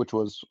age, which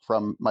was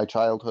from my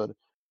childhood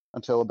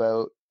until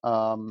about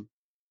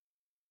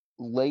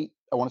late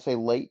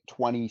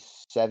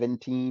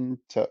 2017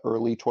 to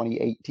early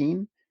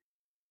 2018.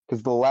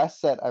 Because the last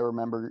set I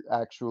remember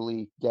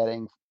actually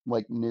getting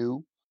like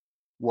new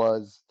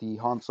was the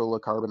Han Solo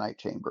Carbonite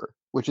Chamber,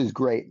 which is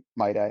great,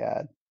 might I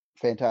add.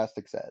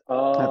 Fantastic set.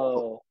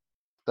 Oh.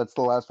 That's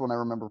the last one I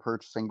remember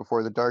purchasing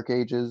before the Dark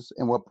Ages.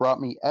 And what brought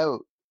me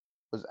out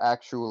was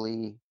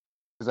actually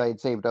because I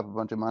had saved up a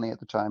bunch of money at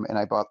the time and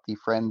I bought the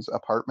Friends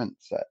apartment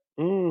set.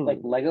 Like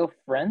Lego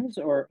Friends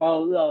or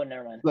oh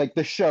never mind. Like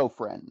the show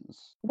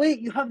Friends. Wait,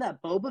 you have that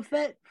Boba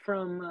Fett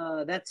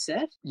from that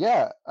set?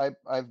 Yeah, I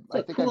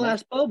think cool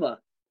ass Boba.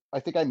 I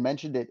think I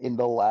mentioned it in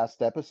the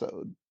last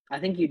episode. I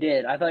think you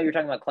did. I thought you were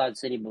talking about Cloud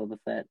City Boba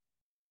Fett.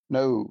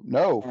 No,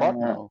 fuck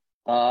no.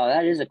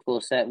 That is a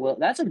cool set. Well,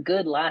 that's a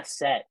good last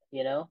set,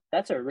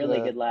 That's a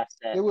really good last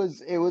set. It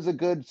was a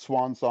good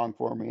swan song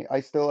for me.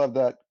 I still have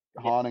that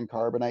Han and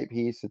Carbonite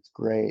piece. It's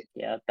great.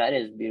 Yeah, that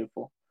is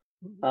beautiful.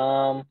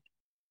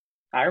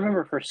 I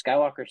remember for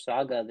Skywalker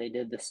Saga, they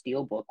did the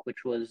Steelbook,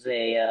 which was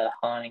a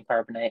Han and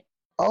Carbonite.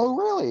 Oh,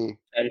 really?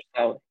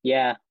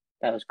 Yeah,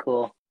 that was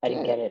cool. I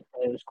didn't get it,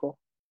 but it was cool.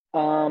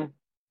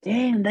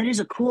 Damn, that is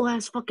a cool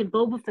ass fucking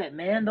Boba Fett,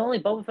 man. The only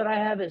Boba Fett I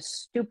have is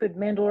stupid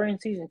Mandalorian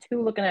season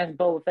 2 looking ass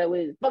Boba Fett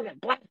with his fucking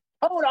black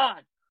coat on.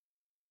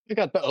 You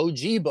got the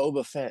OG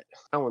Boba Fett.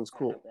 That one's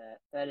cool.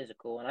 That is a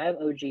cool one. I have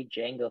OG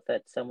Jango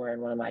Fett somewhere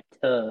in one of my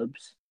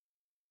tubs.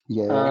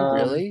 Yeah.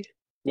 Really?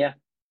 Yeah.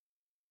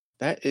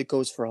 That it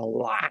goes for a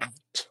lot.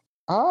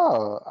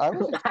 Oh, I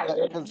was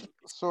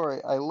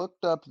sorry. I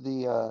looked up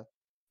the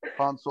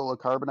Han Solo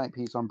Carbonite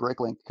piece on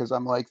Bricklink because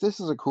I'm like, this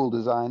is a cool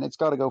design. It's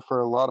got to go for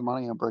a lot of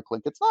money on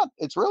Bricklink. It's not.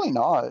 It's really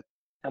not.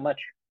 How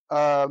much?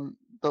 The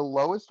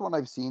lowest one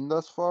I've seen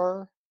thus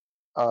far,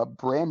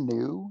 brand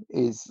new,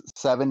 is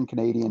 $7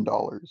 Canadian.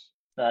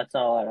 That's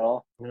not at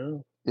all.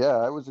 No. Yeah,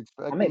 I was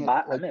expecting. I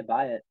may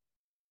buy it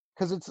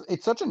because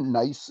it's such a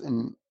nice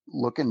and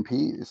looking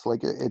piece.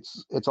 Like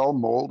it's all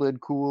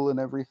molded cool and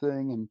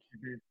everything, and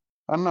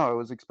I don't know, I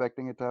was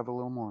expecting it to have a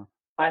little more.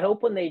 I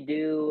hope when they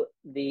do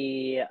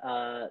the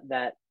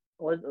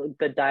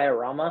the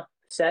diorama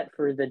set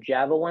for the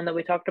Java one that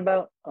we talked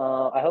about.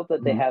 I hope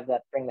that they have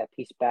bring that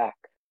piece back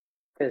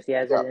because he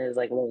has it in his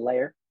like little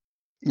layer.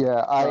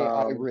 Yeah,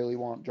 I really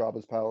want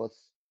Jabba's palace.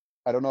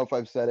 I don't know if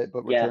I've said it,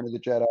 but Return of the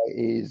Jedi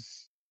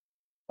is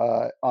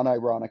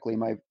unironically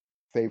my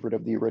favorite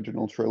of the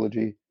original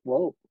trilogy.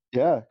 Whoa.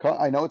 Yeah,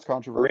 I know it's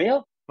controversial. For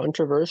real?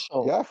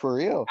 Controversial. Yeah, for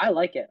real. I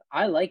like it.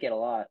 I like it a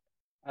lot.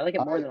 I like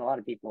it more than a lot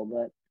of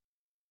people,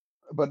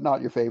 but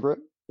not your favorite.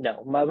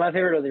 No, my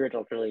favorite of the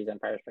original trilogy is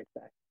Empire Strikes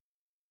Back.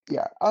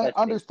 Yeah,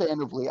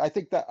 understandably, I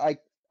think that I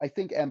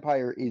think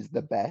Empire is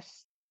the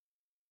best.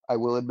 I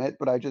will admit,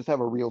 but I just have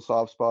a real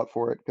soft spot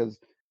for it because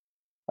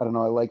I don't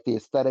know. I like the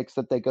aesthetics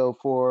that they go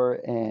for,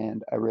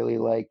 and I really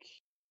like.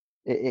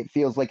 It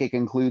feels like it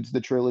concludes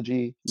the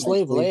trilogy.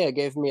 Slave Leia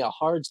gave me a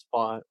hard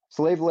spot.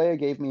 Slave Leia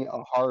gave me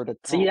a heart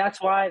attack. See,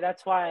 that's why.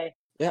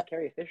 Yeah,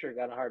 Carrie Fisher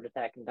got a heart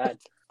attack and died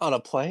on a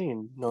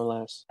plane, no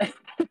less.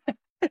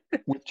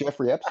 With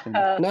Jeffrey Epstein.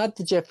 Not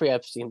the Jeffrey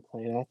Epstein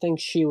plane. I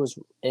think she was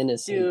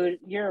innocent. Dude,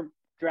 you're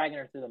dragging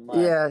her through the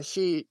mud. Yeah,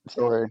 she.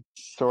 Sorry,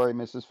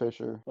 Mrs.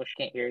 Fisher. Well, she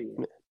can't hear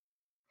you.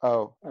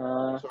 Oh,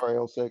 sorry.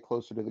 I'll say it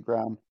closer to the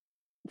ground.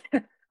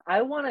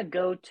 I want to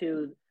go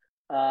to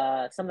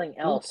something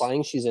else.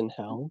 Implying she's in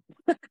hell?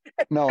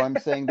 No, I'm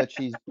saying that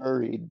she's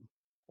buried.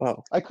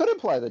 Oh, I could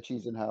imply that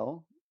she's in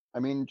hell. I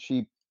mean,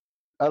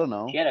 I don't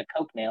know. She had a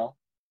coke nail.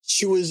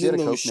 She was in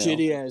those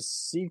shitty ass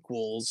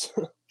sequels.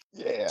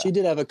 Yeah, she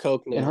did have a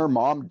coke nail. And her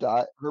mom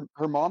died.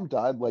 Her mom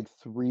died like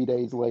 3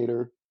 days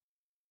later.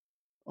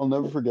 I'll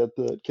never forget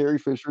that. Carrie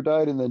Fisher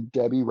died, and then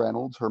Debbie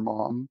Reynolds, her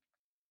mom.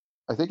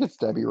 I think it's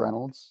Debbie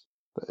Reynolds.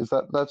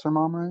 That's her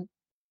mom, right?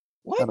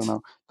 What? I don't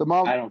know. The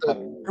mom.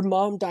 Her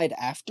mom died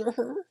after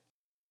her.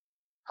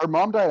 Her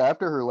mom died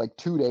after her, like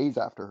 2 days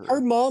after her.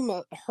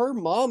 Her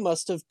mom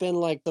must have been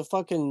like the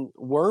fucking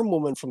worm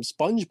woman from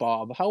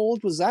SpongeBob. How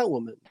old was that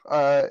woman?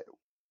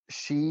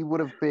 She would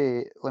have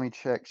been. Let me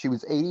check. She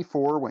was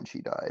 84 when she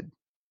died.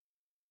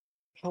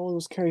 How old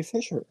was Carrie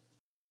Fisher?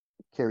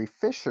 Carrie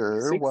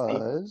Fisher 60.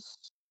 was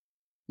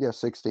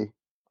 60.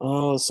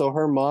 Oh, so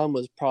her mom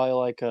was probably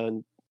like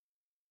a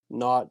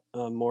not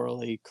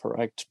morally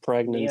correct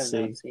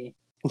pregnancy.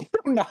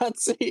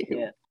 Nazi.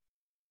 Yeah.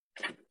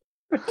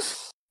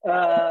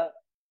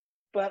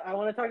 But I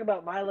want to talk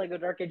about my Lego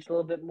Dark Age a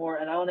little bit more,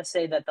 and I want to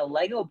say that the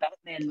Lego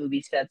Batman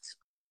movie sets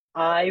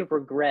I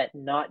regret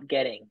not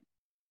getting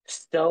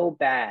so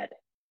bad.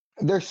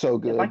 They're so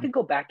good. If I could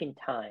go back in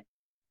time,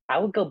 I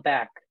would go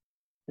back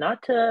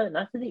not to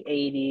the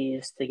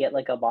 80s to get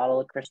like a bottle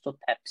of Crystal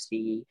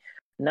Pepsi,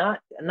 not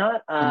to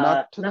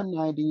the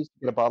 90s to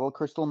get a bottle of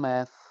Crystal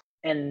Meth.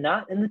 And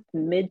not in the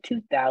mid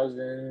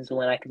 2000s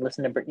when I could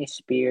listen to Britney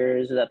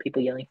Spears without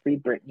people yelling "Free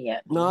Britney"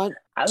 at me. Not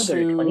I would go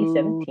to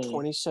 2017.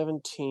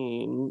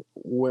 2017,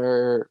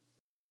 where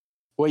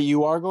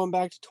you are going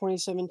back to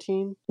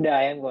 2017? Yeah,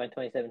 I am going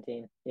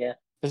 2017. Yeah.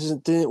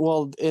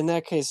 Well, in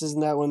that case, isn't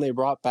that when they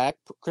brought back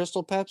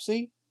Crystal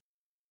Pepsi?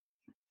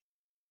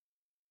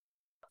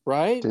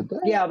 Right? Did they?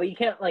 Yeah, but you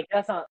can't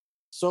that's not.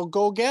 So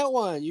go get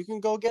one. You can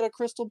go get a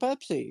Crystal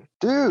Pepsi,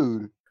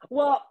 dude.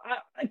 Well,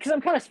 because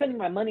I'm kind of spending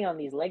my money on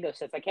these Lego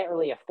sets, I can't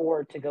really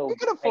afford to go. You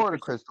can afford a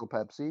Crystal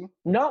Pepsi.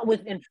 Not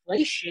with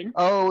inflation.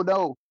 Oh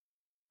no,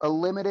 a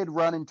limited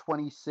run in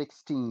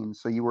 2016.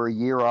 So you were a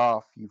year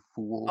off, you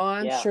fool. Oh,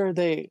 I'm sure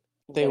they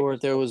were.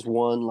 There was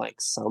one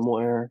like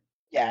somewhere.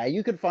 Yeah,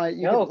 you could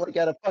find could, like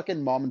at a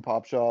fucking mom and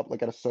pop shop,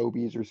 like at a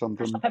Sobeys or something.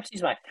 Crystal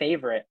Pepsi's my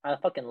favorite. I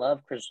fucking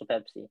love Crystal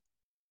Pepsi.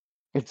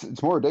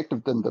 It's more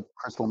addictive than the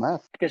crystal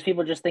meth. Because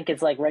people just think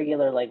it's like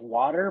regular like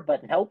water,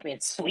 but nope,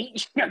 it's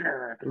sweet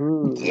sugar.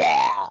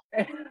 Yeah.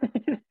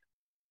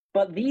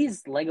 But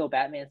these Lego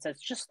Batman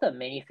sets, just the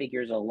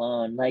minifigures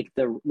alone,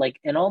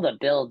 in all the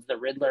builds, the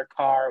Riddler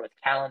car with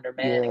Calendar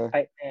Man and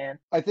Kite Man.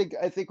 I think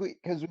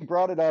because we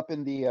brought it up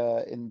in the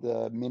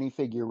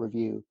minifigure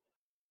review,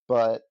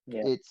 but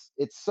it's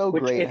so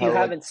great. If you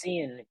haven't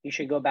seen, you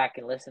should go back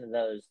and listen to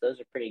those.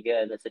 Those are pretty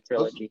good. That's a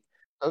trilogy.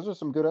 Those are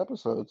some good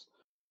episodes.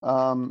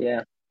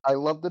 Yeah, I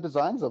love the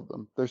designs of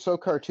them. They're so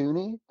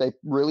cartoony. They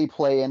really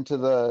play into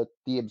the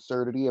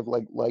absurdity of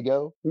like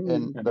Lego,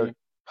 and they're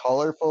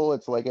colorful.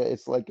 It's like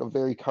a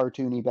very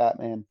cartoony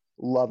Batman.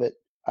 Love it.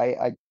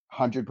 I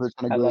 100%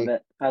 agree. I love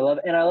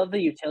it. I love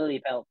the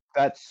utility belt.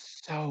 That's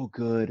so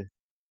good.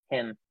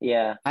 Him,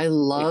 yeah. I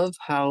love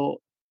how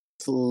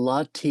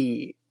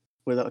slutty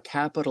with a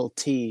capital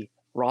T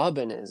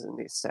Robin is in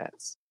these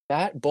sets.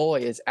 That boy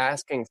is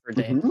asking for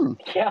dick. Mm-hmm.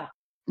 Yeah.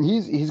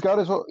 He's got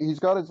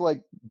his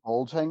like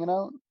bulge hanging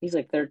out. He's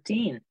like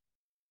 13.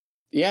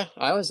 Yeah,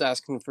 I was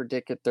asking for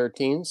dick at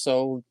 13.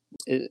 So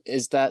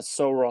is that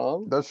so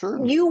wrong? That's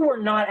true. You were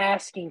not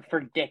asking for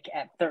dick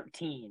at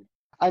 13.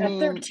 At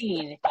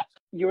 13,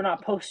 you were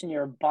not posting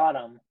your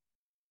bottom,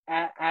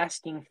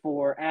 asking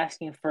for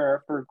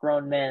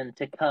grown men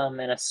to come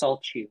and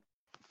assault you.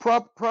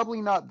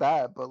 Probably not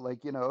that, but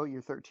like,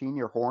 you're 13,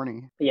 you're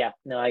horny. Yeah,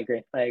 no, I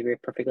agree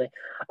perfectly.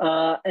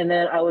 And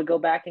then I would go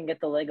back and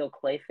get the Lego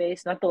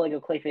Clayface, not the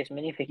Lego Clayface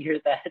minifigure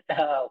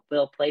that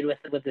Will played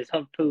with his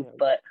own poop,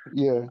 but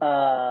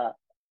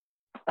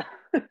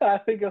I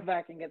would go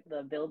back and get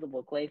the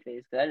buildable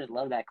Clayface because I just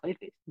love that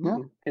Clayface. Yeah.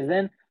 Because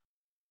then,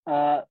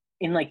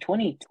 in like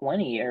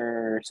 2020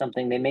 or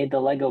something, they made the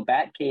Lego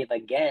Batcave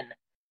again,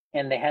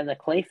 and they had the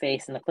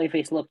Clayface, and the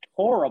Clayface looked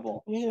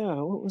horrible. Yeah,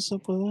 what was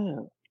up with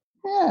that?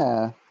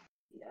 Yeah.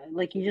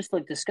 Like he just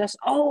looked disgusting.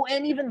 Oh,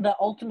 and even the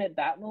Ultimate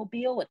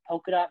Batmobile with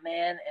Polka Dot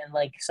Man and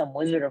like some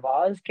Wizard of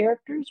Oz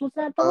characters. Was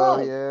that the Oh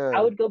love? yeah.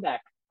 I would go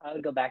back. I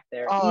would go back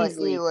there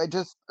easily. Ew, I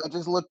just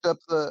looked up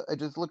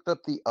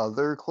the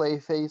other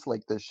Clayface,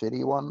 like the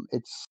shitty one.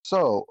 It's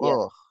so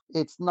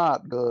it's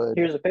not good.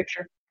 Here's a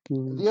picture.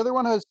 The other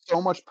one has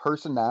so much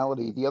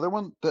personality. The other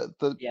one, the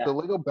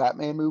Lego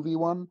Batman movie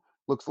one,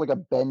 looks like a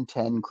Ben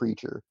 10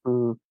 creature.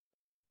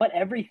 But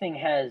everything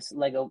has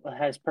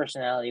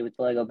personality with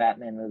the Lego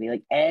Batman movie.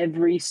 Like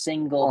every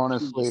single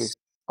piece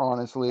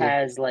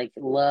has like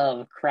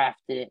love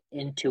crafted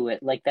into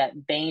it. Like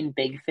that Bane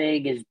Big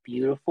Fig is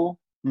beautiful.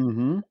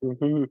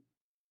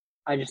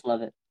 I just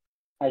love it.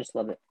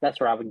 That's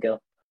where I would go.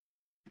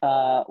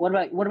 What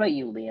about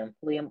you, Liam?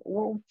 Liam,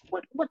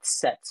 what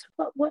sets?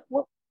 What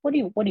do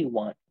you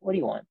want? What do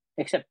you want?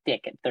 Except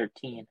Dick at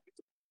 13.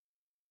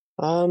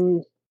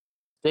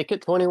 Dick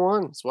at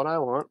 21 is what I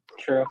want.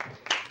 True.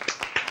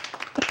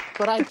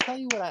 But I tell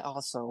you what, I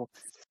also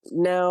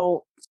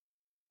now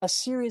a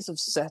series of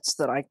sets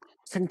that I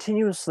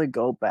continuously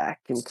go back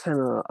and kind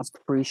of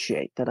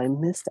appreciate that I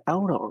missed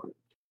out on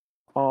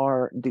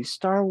are the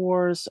Star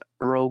Wars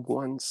Rogue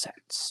One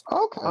sets.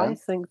 Okay. I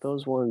think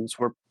those ones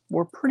were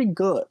pretty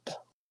good.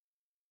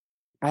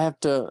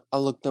 I'll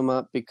look them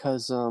up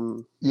because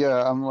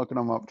yeah, I'm looking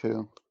them up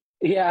too.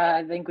 Yeah,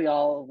 I think we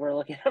all were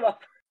looking them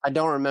up. I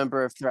don't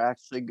remember if they're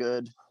actually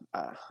good.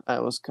 I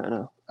was kind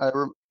of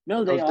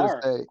no, they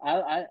are.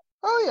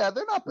 Oh yeah,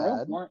 they're not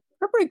bad.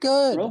 They're pretty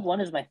good. Rogue One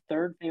is my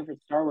third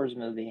favorite Star Wars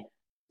movie.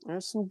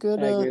 There's some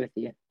good. I agree with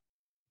you.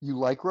 You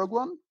like Rogue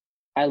One?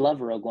 I love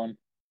Rogue One.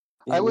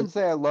 I wouldn't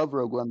say I love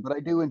Rogue One, but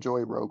I do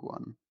enjoy Rogue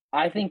One.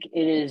 I think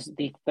it is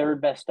the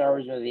third best Star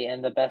Wars movie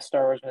and the best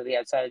Star Wars movie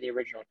outside of the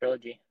original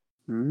trilogy.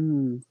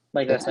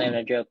 Like that's not even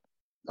a joke.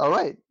 All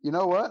right, you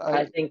know what?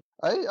 I think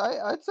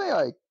I'd say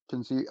I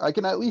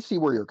can at least see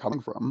where you're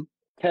coming from.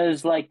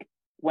 Because like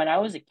when I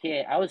was a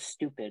kid, I was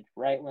stupid.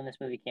 Right when this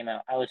movie came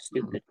out, I was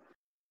stupid,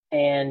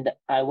 and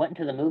I went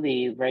to the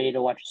movie ready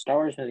to watch a Star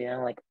Wars movie,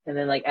 and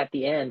then at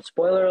the end,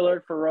 spoiler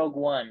alert for Rogue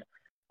One.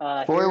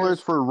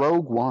 Spoilers for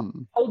Rogue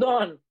One. Hold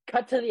on,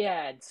 cut to the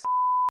ads.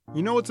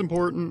 You know what's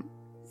important?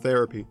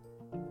 Therapy.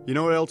 You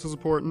know what else is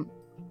important?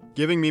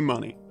 Giving me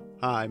money.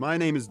 Hi, my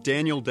name is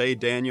Daniel Day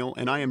Daniel,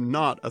 and I am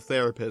not a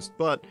therapist,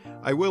 but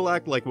I will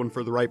act like one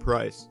for the right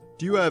price.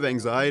 Do you have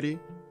anxiety,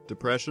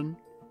 depression,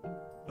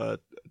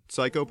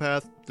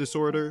 psychopath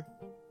disorder,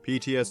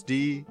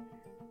 PTSD,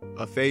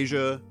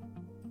 aphasia,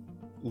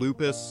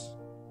 lupus?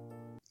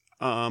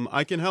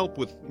 I can help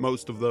with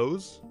most of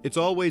those. It's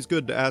always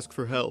good to ask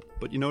for help,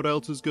 but you know what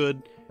else is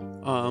good?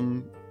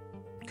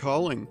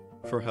 Calling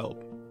for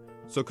help.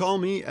 So call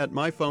me at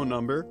my phone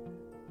number,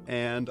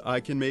 and I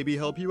can maybe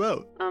help you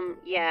out.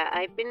 Yeah,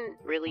 I've been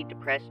really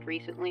depressed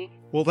recently.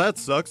 Well, that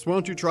sucks. Why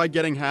don't you try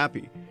getting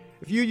happy?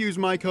 If you use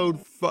my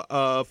code,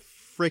 code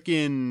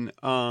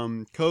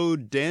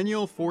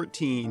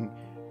Daniel14,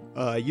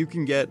 you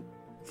can get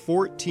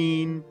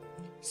 14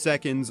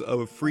 seconds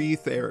of free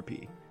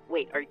therapy.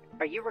 Wait,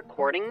 are you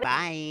recording?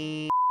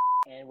 Bye.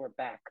 And we're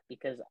back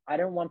because I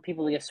don't want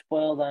people to get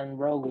spoiled on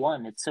Rogue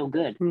One. It's so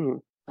good.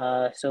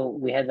 So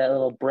we had that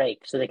little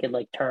break so they could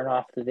like turn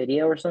off the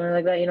video or something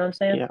like that. You know what I'm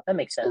saying? Yeah. That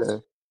makes sense. Yeah,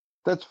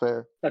 that's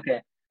fair.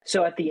 Okay.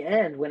 So at the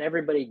end, when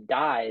everybody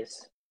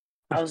dies,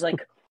 I was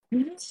like,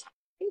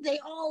 they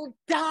all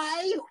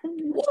die?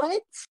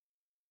 What?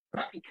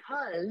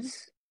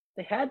 Because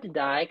they had to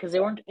die because they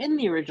weren't in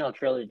the original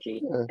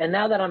trilogy. Yeah. And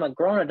now that I'm a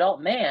grown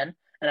adult man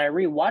and I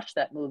rewatched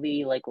that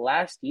movie like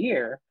last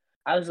year,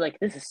 I was like,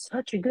 this is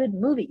such a good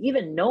movie.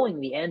 Even knowing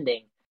the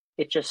ending,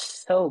 it's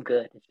just so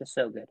good. It's just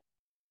so good.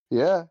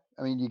 Yeah,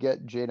 I mean, you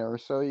get Jyn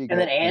Erso, and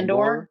then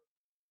Andor.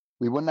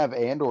 We wouldn't have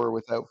Andor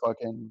without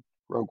fucking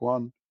Rogue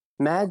One.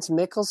 Mads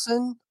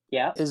Mikkelsen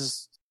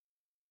is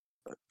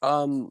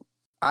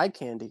eye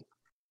candy.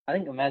 I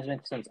think Mads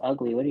Mikkelsen's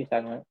ugly. What are you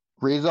talking about?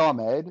 Riz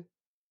Ahmed.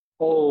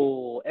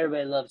 Oh,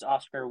 everybody loves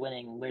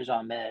Oscar-winning Riz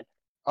Ahmed.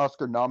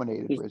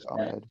 Oscar-nominated Riz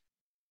Ahmed.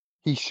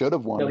 He should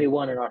have won. No, he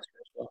won an Oscar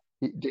as well.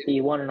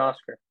 He won an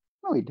Oscar.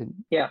 No, he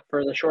didn't. Yeah,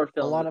 for the short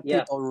film. A lot of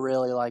people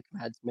really like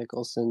Mads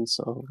Mikkelsen,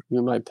 so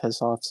you might piss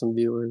off some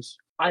viewers.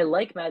 I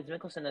like Mads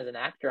Mikkelsen as an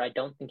actor. I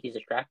don't think he's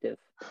attractive.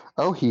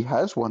 Oh, he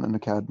has won an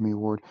Academy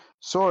Award.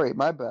 Sorry,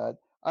 my bad.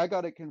 I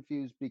got it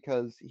confused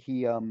because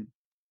he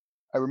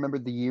I remember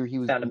the year he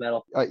was Sound of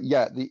Metal.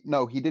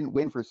 No, he didn't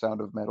win for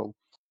Sound of Metal.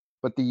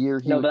 But the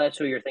year but that's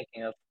who you're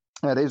thinking of.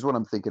 That is what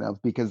I'm thinking of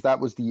because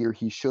that was the year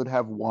he should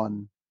have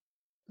won.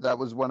 That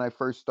was when I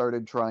first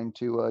started trying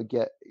to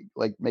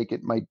make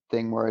it my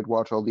thing where I'd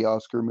watch all the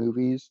Oscar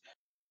movies.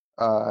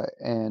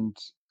 And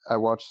I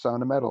watched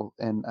Sound of Metal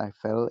and I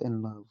fell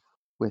in love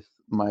with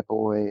my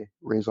boy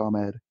Riz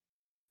Ahmed.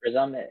 Riz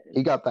Ahmed.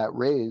 He got that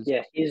raise.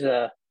 Yeah,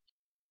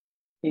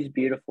 he's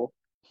beautiful.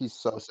 He's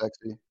so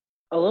sexy.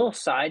 A little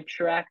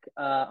sidetrack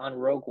on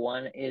Rogue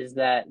One is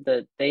that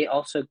they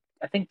also,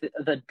 I think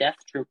the Death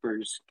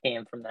Troopers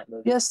came from that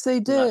movie. Yes, they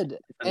did.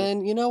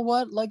 And you know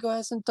what? Lego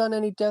hasn't done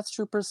any Death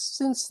Troopers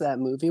since that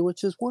movie,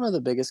 which is one of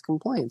the biggest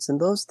complaints. And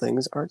those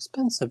things are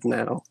expensive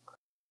now.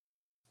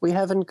 We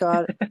haven't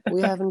got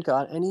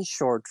any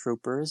Shore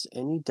Troopers,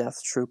 any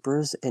Death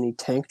Troopers, any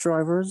tank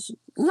drivers.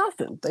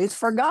 Nothing. They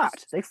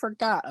forgot. They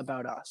forgot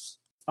about us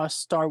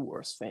Star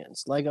Wars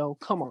fans. Lego,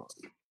 come on.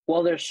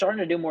 Well, they're starting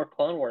to do more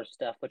Clone Wars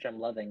stuff, which I'm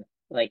loving.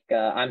 Like,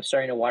 I'm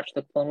starting to watch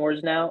the Clone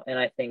Wars now, and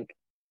I think,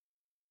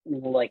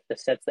 like, the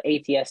sets, the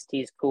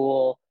AT-ST is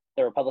cool,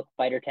 the Republic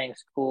Fighter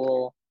Tank's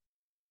cool.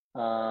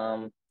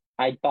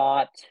 I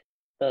bought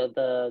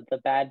the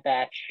Bad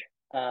Batch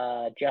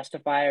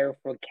Justifier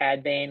for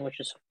Cad Bane, which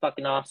is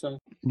fucking awesome.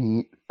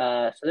 Neat.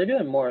 So they're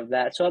doing more of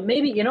that. So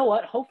maybe, you know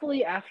what?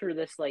 Hopefully after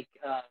this, like,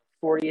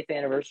 40th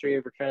anniversary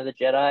of Return of the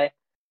Jedi,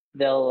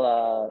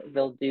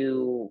 they'll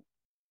do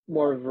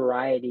more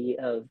variety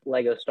of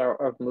Lego Star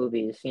Wars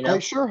movies, you know? I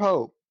sure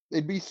hope.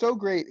 It'd be so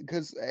great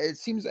because it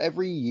seems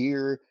every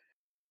year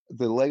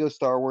the Lego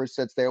Star Wars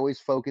sets, they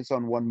always focus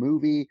on one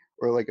movie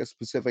or like a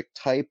specific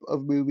type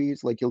of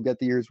movies. Like you'll get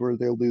the years where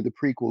they'll do the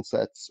prequel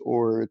sets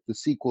or the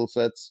sequel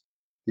sets,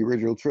 the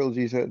original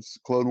trilogy sets,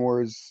 Clone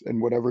Wars,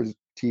 and whatever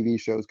TV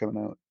shows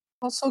coming out.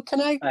 Also,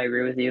 I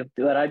agree with you,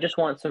 but I just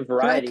want some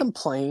variety. Can I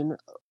complain?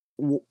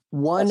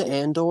 One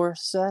Andor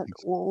set?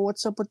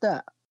 What's up with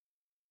that?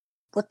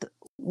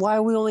 Why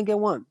we only get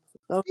one?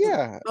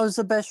 That was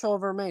the best show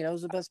ever made. That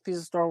was the best piece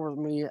of Star Wars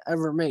movie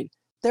ever made.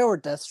 There were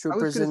Death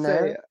Troopers in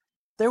there.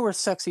 There were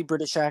sexy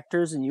British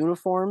actors in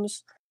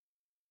uniforms.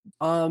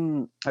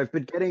 I've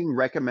been getting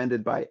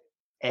recommended by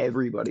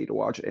everybody to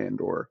watch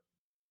Andor.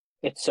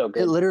 It's so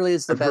good. It literally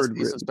is the best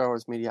piece of Star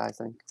Wars media, I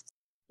think.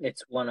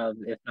 It's one of,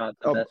 if not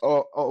the best.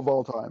 Of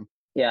all time.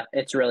 Yeah,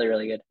 it's really,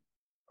 really good.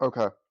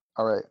 Okay.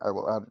 All right, I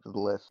will add it to the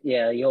list.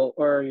 Yeah, you'll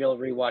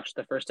rewatch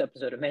the first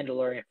episode of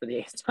Mandalorian for the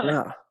 8th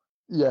time.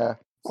 Yeah.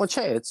 Well,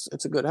 hey, it's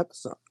a good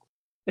episode.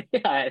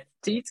 Yeah, it's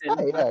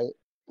decent.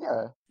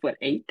 Yeah. What,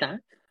 8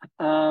 times?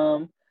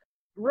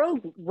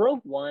 Rogue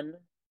One.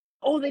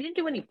 Oh, they didn't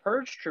do any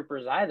Purge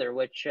Troopers either,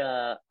 which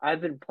I've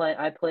been playing.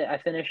 I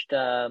finished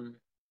the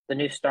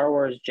new Star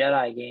Wars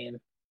Jedi game,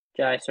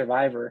 Jedi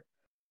Survivor,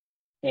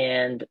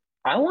 and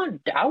I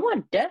want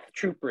Death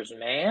Troopers,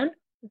 man.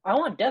 I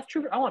want Death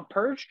Troopers. I want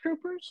Purge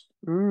Troopers.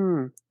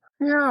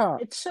 Yeah.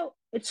 It's so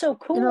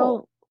cool. You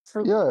know,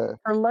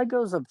 for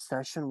Lego's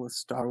obsession with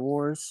Star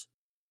Wars,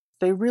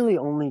 they really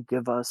only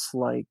give us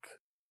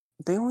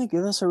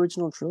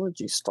original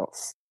trilogy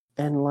stuff.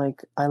 And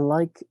I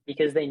like,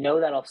 because they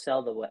know that'll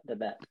sell the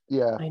best.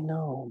 Yeah, I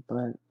know,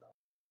 but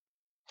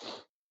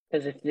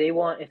because if they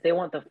want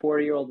the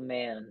 40-year-old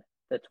man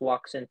that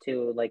walks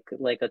into like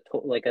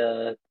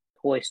a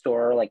toy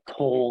store, like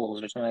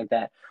Kohl's or something like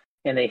that,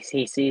 and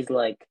he sees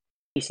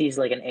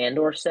an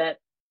Andor set,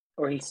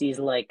 or he sees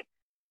like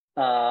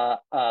a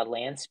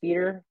land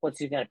speeder, what's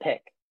he gonna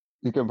pick?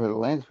 He's gonna pick the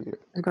land speeder.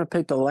 He's gonna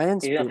pick the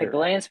land speeder. He's gonna pick the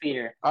land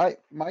speeder.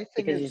 My thing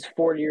because he's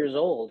 40 years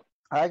old.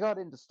 I got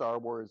into Star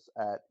Wars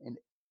at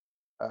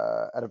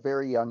a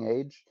very young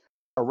age,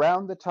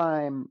 around the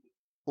time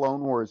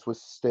Clone Wars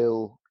was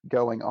still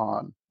going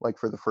on. Like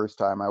for the first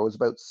time, I was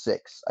about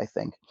 6, I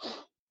think,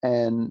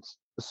 and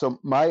so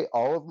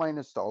all of my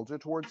nostalgia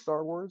towards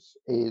Star Wars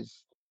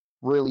is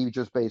really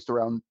just based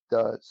around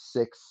the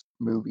 6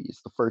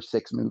 movies, the first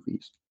 6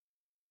 movies.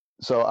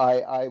 So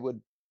I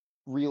would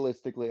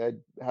realistically,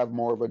 I'd have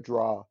more of a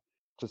draw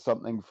to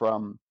something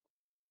from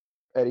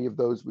any of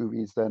those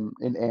movies than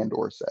an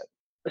Andor set.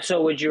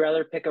 So would you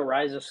rather pick a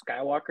Rise of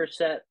Skywalker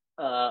set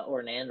or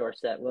an Andor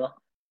set, Will?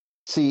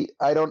 See,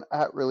 I don't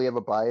really have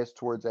a bias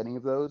towards any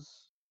of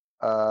those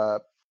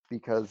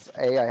because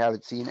A, I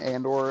haven't seen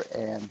Andor,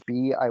 and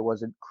B, I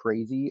wasn't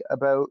crazy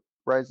about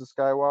Rise of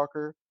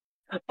Skywalker.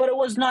 But it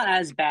was not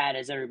as bad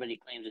as everybody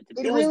claims it to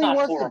be. It was really not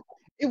wasn't. horrible.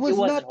 It was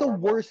not the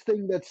worst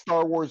thing that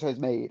Star Wars has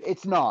made.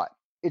 It's not.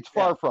 It's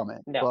far from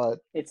it. No, but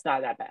it's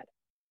not that bad.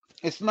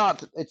 It's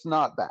not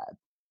bad.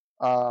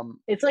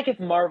 It's like if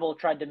Marvel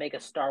tried to make a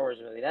Star Wars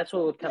movie. That's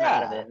what would come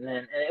out of it, and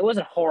it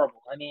wasn't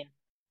horrible. I mean,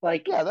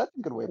 that's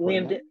a good way of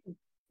putting it.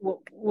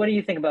 What do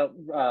you think about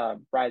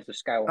Rise of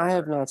Skywalker? I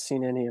have not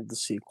seen any of the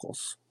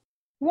sequels.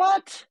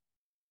 What?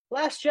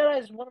 Last Jedi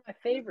is one of my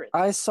favorites.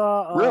 I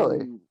saw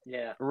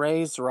yeah,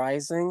 Rey's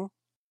Rising,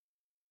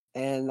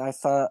 and I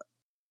thought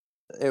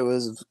it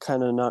was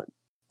kind of not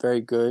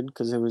very good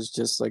because it was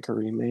just like a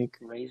remake.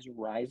 Rey's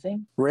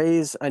Rising?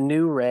 Rey's A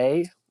New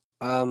Rey.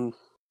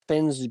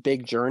 Finn's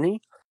Big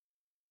Journey.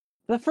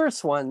 The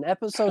first one,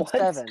 episode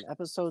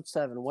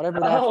 7, whatever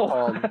that's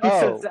called.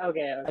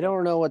 Okay. I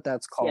don't know what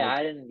that's called. Yeah,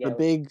 I didn't get the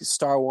big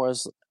Star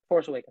Wars.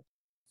 Force Awakens.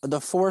 The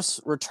Force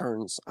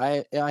Returns.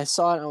 I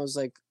saw it and I was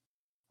like,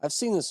 I've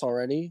seen this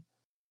already,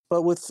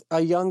 but with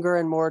a younger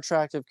and more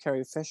attractive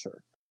Carrie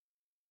Fisher.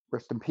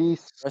 Rest in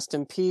peace. Rest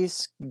in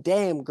peace.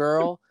 Damn,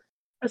 girl.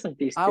 Rest in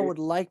peace. I would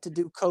like to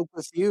do coke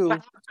with you.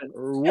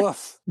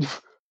 Woof.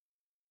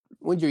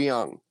 When you're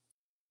young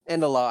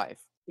and alive.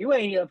 You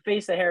ain't a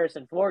face that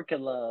Harrison Ford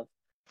could love.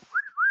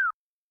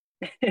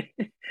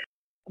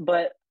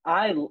 But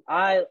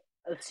the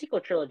sequel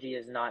trilogy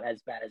is not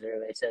as bad as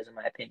everybody says, in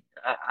my opinion.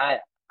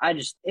 I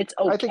just, it's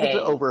okay. I think it's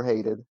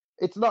overhated.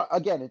 It's not.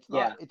 Again, it's not.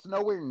 Yeah. It's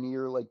nowhere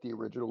near like the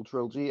original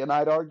trilogy, and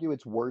I'd argue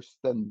it's worse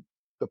than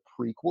the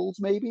prequels.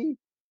 Maybe.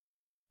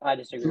 I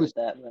disagree with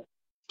that, but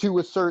to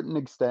a certain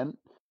extent.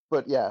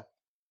 But yeah.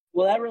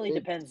 Well, that really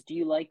depends. Do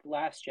you like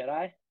Last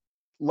Jedi?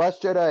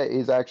 Last Jedi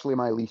is actually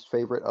my least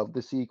favorite of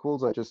the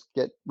sequels. I just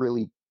get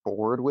really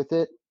bored with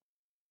it.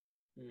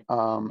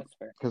 That's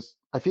fair. Because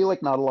I feel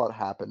like not a lot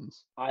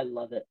happens. I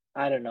love it.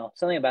 I don't know,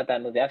 something about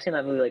that movie. I've seen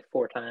that movie like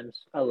 4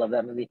 times. I love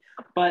that movie.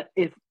 But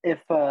if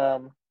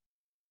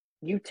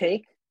you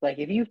take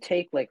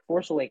like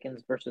Force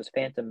Awakens versus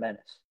Phantom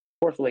Menace,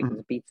 Force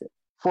Awakens beats it.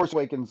 Force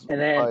Awakens, and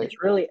then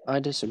it's really. I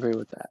disagree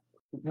with that.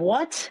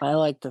 What? I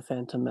like the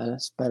Phantom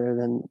Menace better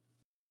than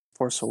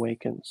Force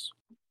Awakens.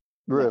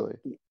 Really?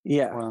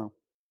 Yeah. Wow.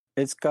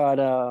 It's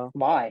got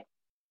Why?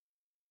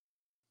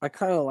 I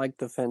kind of like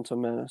the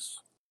Phantom Menace.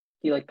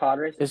 You like pod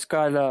racing? It's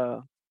got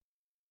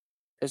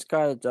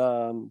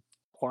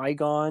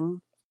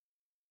Qui-Gon.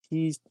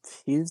 He's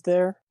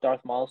there.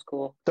 Darth Maul's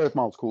cool. Darth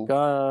Maul's cool.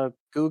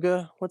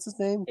 Guga. What's his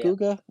name? Yeah.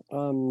 Guga.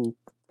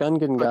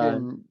 Gungan guy.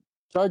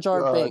 Jar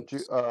Jar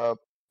Binks.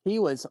 He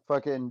was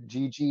fucking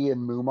Gigi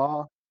and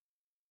Muma.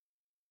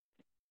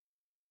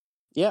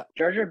 Yeah.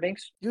 Jar Jar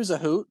Binks. He was a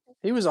hoot.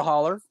 He was a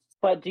holler.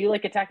 But do you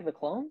like Attack of the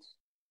Clones?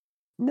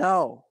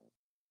 No.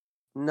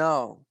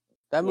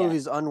 That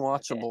movie's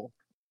unwatchable. Okay.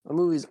 That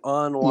movie's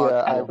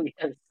unwatchable.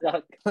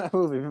 Yeah, that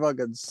movie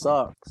fucking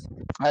sucks.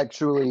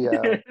 Actually,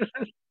 you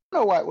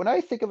know what? When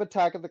I think of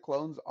Attack of the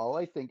Clones, all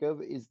I think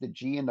of is the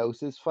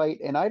Geonosis fight,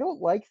 and I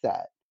don't like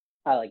that.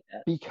 I like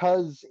that.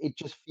 Because it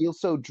just feels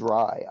so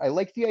dry. I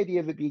like the idea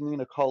of it being in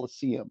a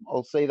Coliseum.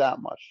 I'll say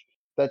that much.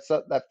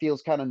 That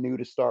feels kind of new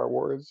to Star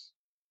Wars.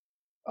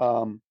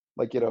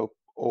 Like,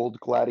 old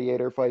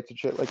gladiator fights and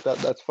shit like that.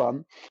 That's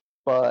fun.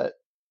 But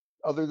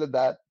other than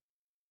that,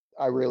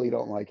 I really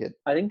don't like it.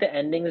 I think the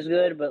ending is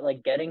good, but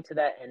like getting to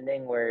that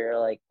ending where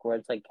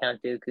it's like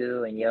Count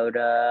Dooku and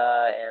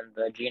Yoda and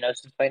the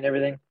Geonosis fight and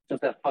everything,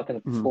 just that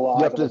fucking slog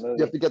you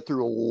have to get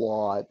through a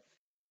lot.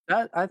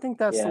 I think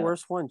that's the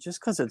worst one,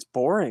 just because it's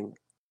boring.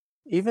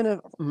 Even if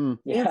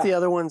the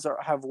other ones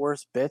have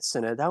worse bits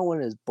in it, that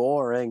one is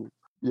boring.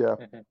 Yeah.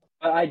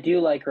 But I do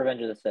like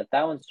Revenge of the Sith.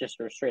 That one's just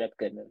a straight up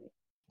good movie.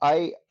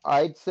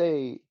 I'd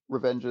say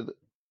Revenge of the...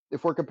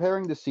 If we're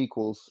comparing the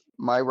sequels,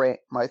 my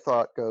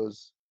thought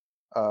goes,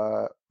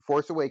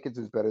 Force Awakens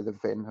is better than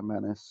Phantom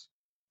Menace.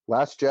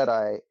 Last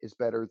Jedi is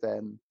better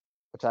than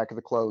Attack of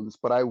the Clones.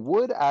 But I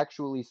would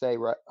actually say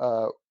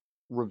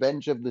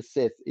Revenge of the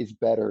Sith is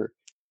better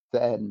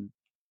than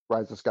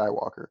Rise of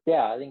Skywalker.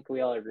 Yeah, I think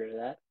we all agree to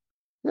that.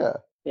 Yeah.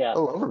 Yeah. I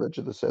love Revenge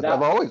of the Sith.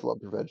 I've always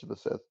loved Revenge of the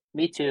Sith.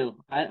 Me too.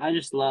 I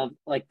just love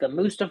like the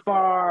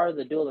Mustafar,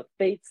 the Duel of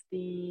Fates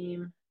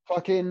theme.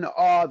 Fucking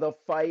the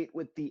fight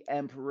with the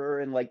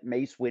Emperor and like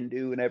Mace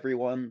Windu and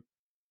everyone.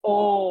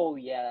 Oh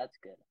yeah, that's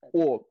good.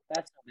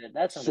 That's so good.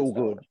 That's so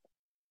good.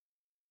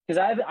 Because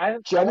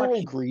I've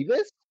General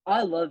Grievous.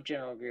 I love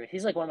General Grievous.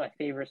 He's like one of my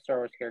favorite Star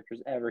Wars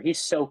characters ever. He's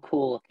so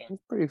cool looking. He's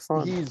pretty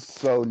fun. He's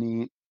so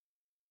neat.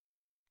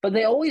 But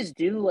they always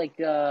do like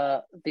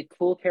the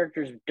cool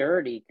characters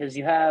dirty, because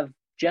you have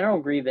General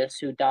Grievous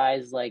who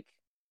dies like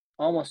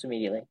almost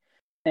immediately,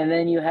 and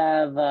then you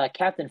have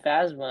Captain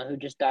Phasma who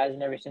just dies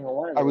in every single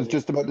one of them. I was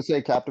just about to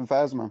say Captain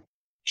Phasma.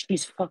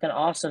 She's fucking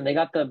awesome. They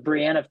got the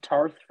Brienne of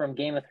Tarth from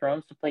Game of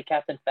Thrones to play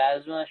Captain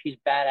Phasma. She's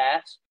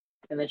badass,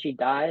 and then she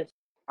dies.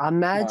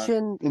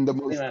 Imagine in the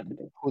most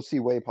pussy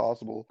way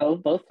possible. Oh,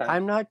 both times.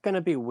 I'm not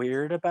gonna be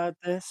weird about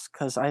this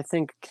because I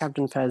think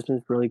Captain Phasma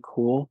is really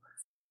cool.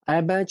 I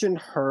imagine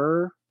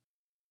her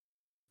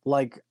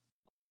like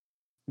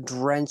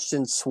drenched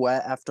in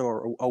sweat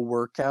after a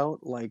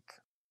workout, like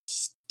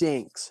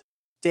stinks,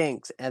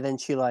 and then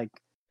she like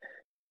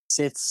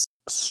sits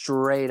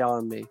straight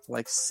on me,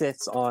 like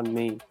sits on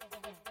me.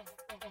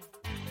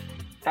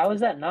 How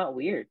is that not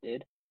weird,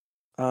 dude?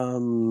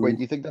 Wait,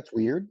 do you think that's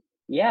weird?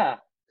 Yeah.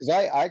 Because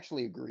I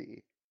actually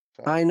agree.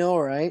 So. I know,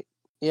 right?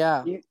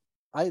 Yeah.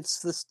 It's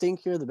the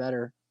stinkier the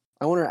better.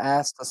 I want her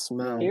ass to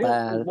smell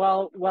bad.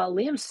 While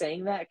Liam's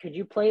saying that, could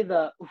you play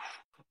the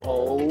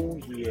 "Oh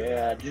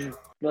yeah,"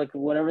 like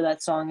whatever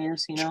that song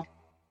is,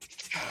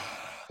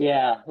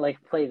 Yeah,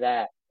 like play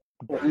that.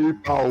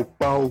 Bow,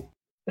 bow.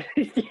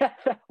 Yeah,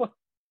 that one.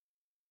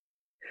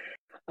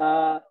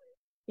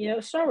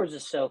 Star Wars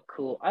is so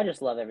cool. I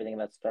just love everything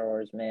about Star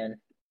Wars, man.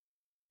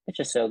 It's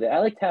just so good. I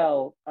liked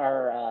how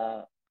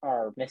our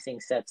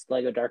missing sets,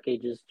 Lego Dark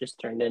Ages, just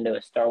turned into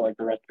a Star Wars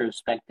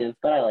retrospective,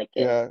 but I like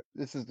it. Yeah,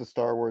 this is the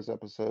Star Wars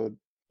episode.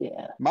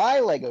 Yeah. My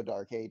Lego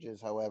Dark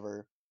Ages,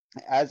 however,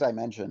 as I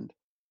mentioned,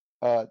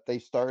 they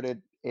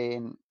started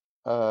in,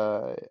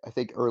 I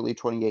think early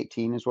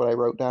 2018 is what I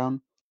wrote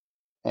down.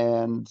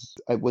 And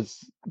the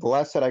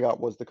last set I got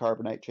was the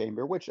Carbonite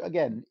Chamber, which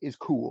again is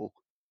cool.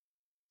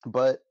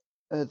 But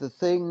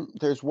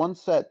there's one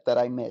set that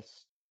I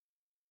missed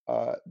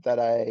that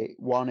I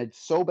wanted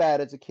so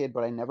bad as a kid,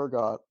 but I never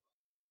got.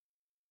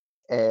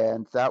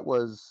 And that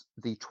was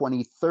the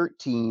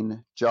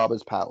 2013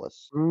 Jabba's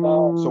Palace.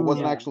 So it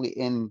wasn't actually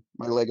in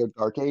my Lego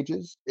Dark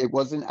Ages. It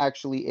wasn't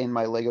actually in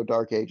my Lego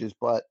Dark Ages,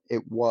 but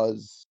it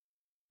was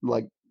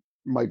like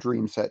my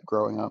dream set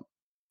growing up.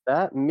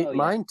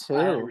 Mine too.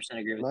 I 100%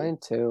 agree with Mine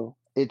too.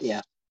 It's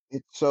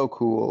so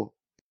cool.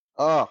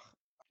 Oh,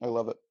 I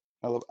love it.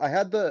 I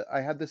had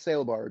the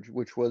sail barge,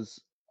 which was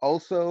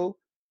also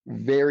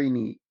very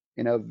neat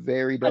in a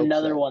very dope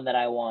Another set. one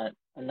I want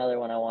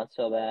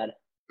so bad.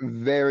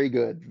 Very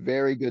good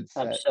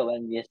set. I'm so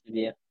envious of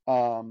you.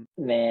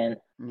 Man.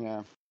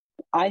 Yeah.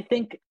 I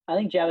think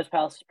Jabba's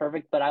Palace is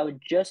perfect, but I would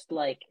just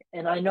like,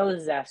 and I know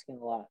this is asking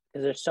a lot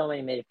because there's so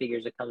many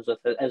minifigures that comes with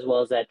it, as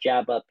well as that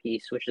Jabba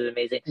piece, which is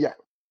amazing. Yeah.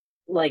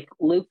 Like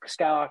Luke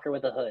Skywalker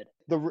with a hood.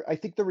 I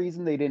think the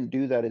reason they didn't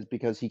do that is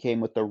because he came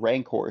with the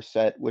Rancor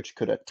set, which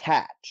could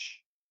attach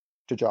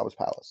to Jabba's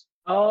Palace.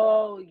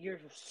 Oh, you're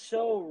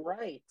so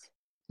right.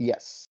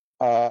 Yes.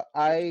 So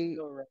right.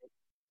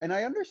 And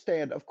I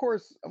understand, of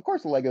course,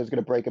 Lego's going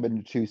to break them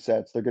into two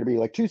sets. They're going to be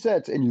like two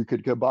sets, and you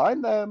could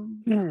combine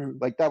them.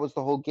 Like, that was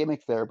the whole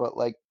gimmick there, but,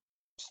 like,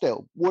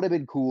 still, would have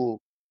been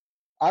cool.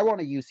 I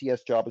want a UCS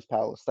Jabba's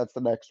Palace. That's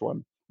the next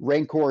one.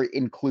 Rancor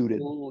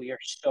included. Oh, you're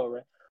so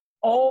right.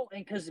 Oh,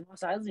 and because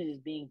Mos Eisley is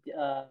being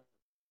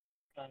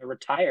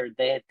retired,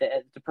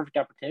 it's a perfect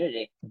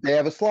opportunity. They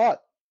have a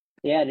slot.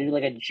 Yeah, to do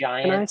like a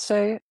giant. Can I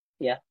say?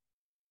 Yeah.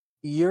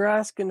 You're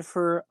asking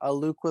for a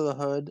Luke with a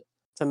hood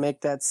to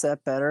make that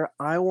set better.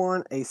 I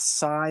want a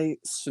Psy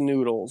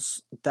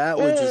Snoodles. That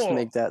would just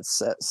make that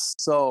set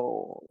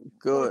so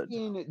good.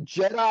 Fucking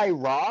Jedi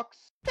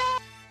rocks.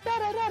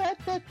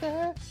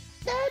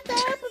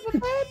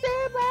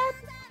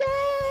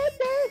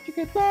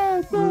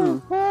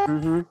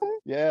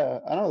 Yeah,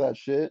 I know that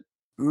shit.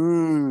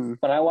 When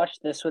I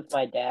watched this with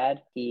my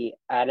dad, he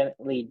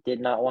adamantly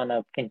did not want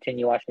to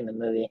continue watching the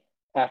movie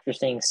after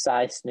seeing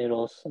Psy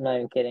Snoodles. I'm not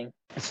even kidding.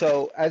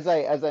 So as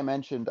I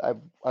mentioned,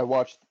 I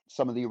watched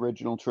some of the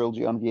original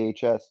trilogy on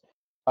VHS,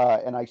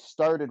 and I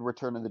started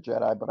Return of the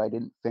Jedi, but I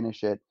didn't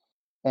finish it.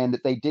 And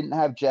they didn't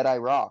have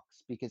Jedi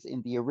rocks because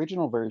in the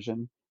original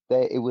version,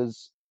 it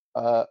was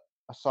a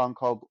song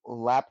called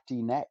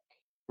Lapti Nek.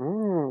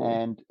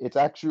 And it's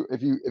actually,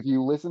 if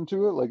you listen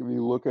to it, like if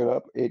you look it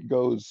up, it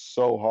goes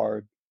so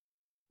hard.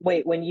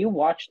 Wait, when you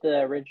watched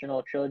the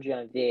original trilogy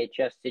on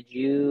VHS,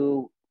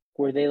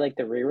 were they like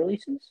the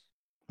re-releases?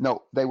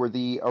 No, they were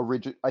the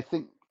original. I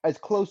think as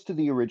close to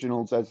the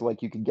originals as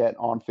like you could get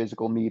on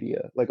physical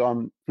media, like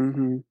on.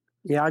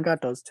 Yeah, I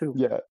got those too.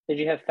 Yeah. Did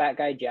you have Fat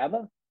Guy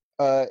Jabba?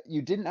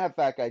 You didn't have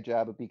Fat Guy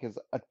Jabba because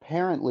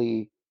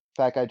apparently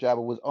Fat Guy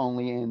Jabba was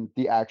only in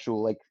the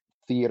actual like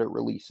theater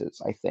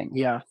releases. I think.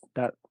 Yeah,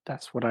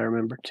 that's what I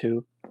remember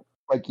too.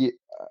 Like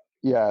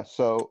yeah.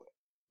 So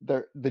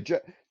there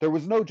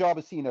was no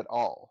Jabba scene at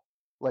all.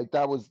 Like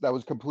that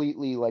was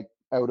completely like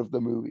out of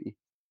the movie.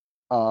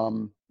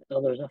 No,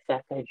 there's no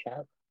Fat Guy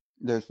Jabba.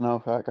 There's no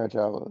Fat Guy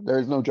Jabba.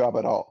 There's no Jabba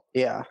at all.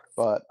 Yeah.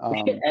 But we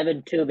should get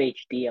Evan Tube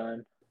HD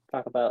on.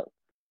 Talk about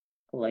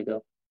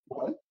Lego.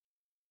 What?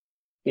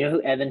 You know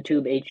who Evan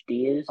Tube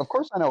HD is? Of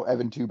course I know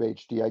Evan Tube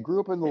HD. I grew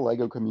up in the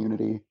Lego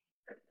community.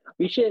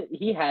 We should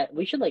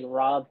like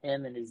rob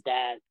him and his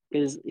dad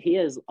because he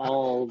has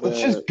all the. Let's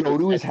just go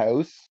to his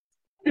house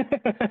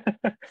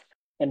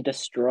and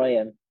destroy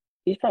him.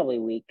 He's probably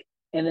weak.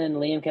 And then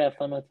Liam can have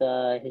fun with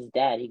his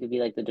dad. He could be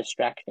like the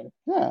distraction.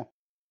 Yeah.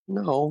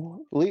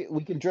 No. We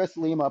could dress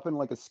Liam up in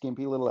like a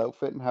skimpy little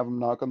outfit and have him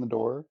knock on the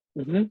door.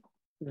 Then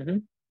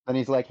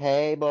he's like,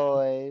 "Hey,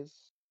 boys."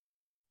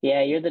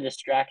 Yeah, you're the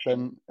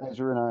distraction. Then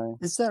Ezra and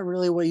I. Is that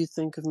really what you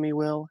think of me,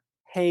 Will?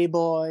 Hey,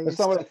 boys. That's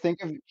not what I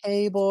think of.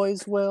 Hey,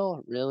 boys,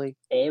 Will. Really?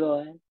 Hey,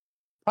 boy.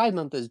 Pride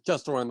Month is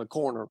just around the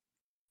corner.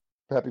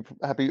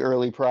 Happy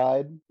early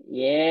Pride.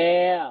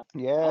 Yeah.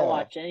 Yeah. I'll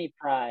watch any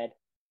Pride.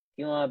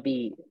 You want to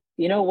be...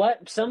 You know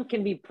what? Some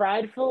can be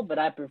prideful, but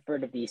I prefer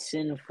to be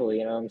sinful,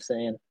 you know what I'm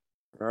saying?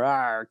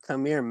 Rawr,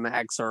 come here,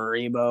 Max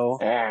Rebo.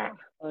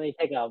 Let me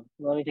take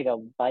a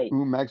bite.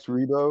 Ooh, Max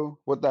Rebo?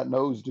 What'd that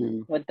nose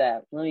do?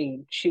 Let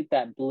me shoot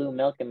that blue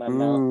milk in my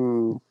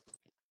mouth.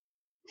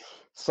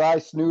 Psy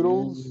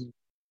Snoodles?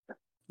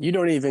 You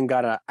don't even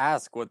gotta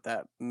ask what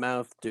that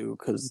mouth do,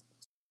 because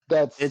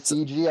that's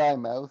CGI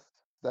mouth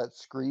that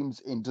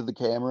screams into the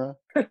camera.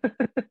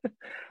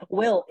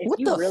 Will, if what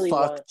you the really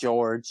fuck, want...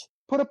 George?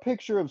 Put a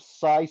picture of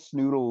Psy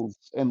Snoodles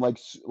and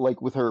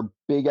like with her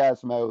big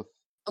ass mouth.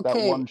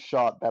 Okay. That one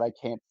shot that I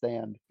can't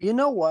stand. You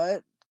know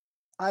what?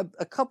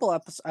 A couple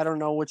episodes, I don't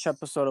know which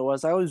episode it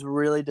was, I was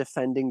really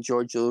defending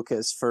George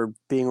Lucas for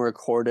being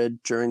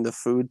recorded during the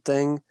food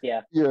thing.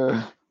 Yeah.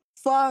 Yeah.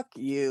 Fuck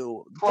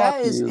you.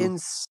 That is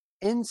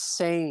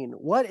insane.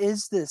 What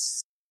is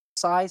this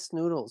Psy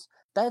Snoodles?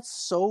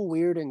 That's so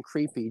weird and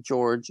creepy,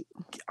 George.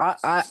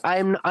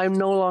 I'm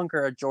no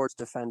longer a George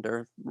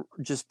defender,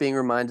 just being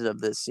reminded of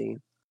this scene.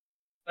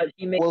 But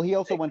he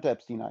also went to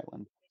Epstein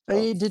Island. So.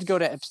 He did go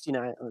to Epstein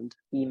Island.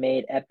 He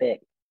made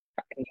epic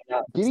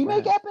out. Did he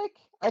make Epic?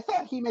 I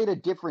thought he made a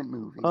different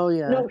movie. Oh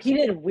yeah. No, he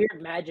did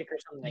Weird Magic or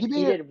something. He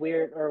did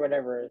Weird or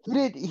whatever.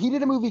 He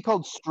did a movie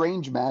called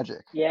Strange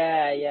Magic.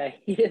 Yeah,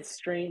 he did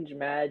Strange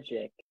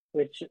Magic,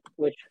 which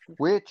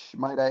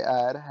might I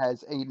add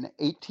has an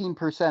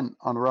 18%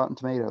 on Rotten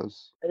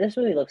Tomatoes. This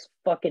movie looks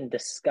fucking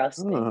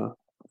disgusting.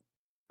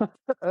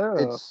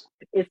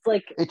 It's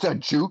like it's a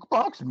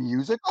jukebox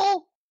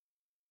musical.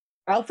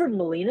 Alfred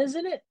Molina's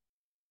in it.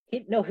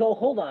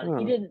 Hold on.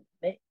 He didn't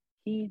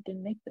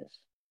make this.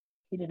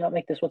 He did not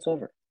make this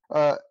whatsoever.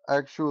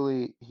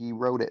 Actually, he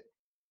wrote it.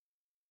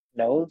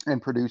 No.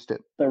 And produced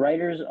it. The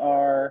writers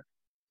are.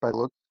 By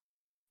look.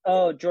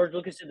 Oh, George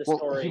Lucas did the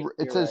story.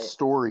 It says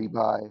story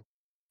by.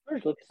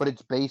 George Lucas. But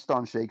it's based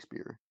on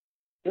Shakespeare.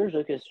 George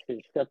Lucas,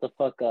 shut the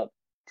fuck up.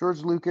 George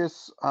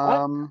Lucas.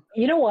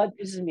 You know what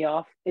pisses me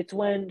off? It's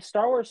when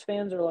Star Wars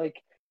fans are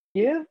like,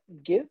 "Give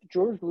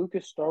George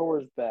Lucas Star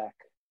Wars back."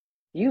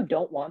 You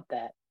don't want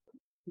that.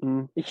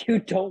 You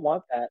don't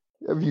want that.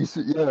 Have you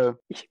seen? Yeah.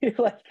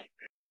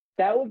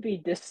 That would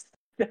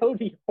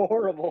be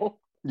horrible.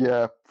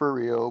 Yeah, for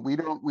real. We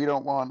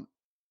don't want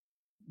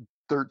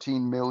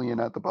 13 million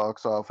at the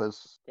box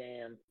office.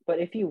 Damn. But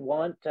if you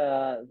want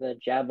the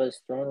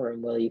Jabba's throne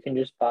room, well, you can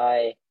just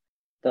buy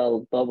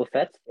the Boba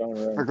Fett's throne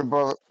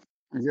room.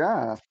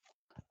 Yeah,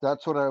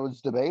 that's what I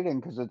was debating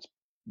because it's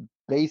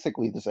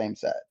basically the same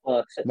set.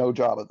 Well, no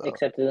Jabba though.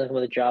 Except it doesn't come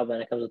with a Jabba,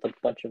 and it comes with a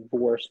bunch of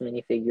Boris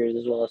minifigures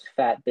as well as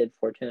Fat Bib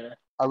Fortuna.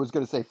 I was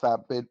gonna say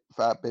Fat Bib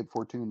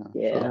Fortuna.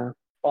 Yeah. So.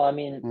 Well, I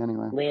mean,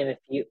 anyway. Liam,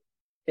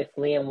 if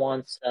Liam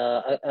wants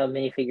a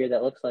minifigure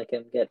that looks like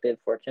him, get Bib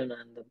Fortuna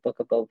and the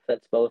Book of Boba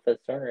Fett's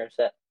throne room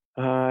set.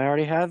 I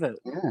already have it.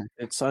 Yeah.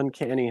 It's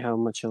uncanny how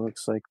much it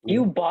looks like me.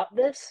 You bought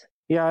this?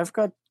 Yeah, I've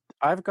got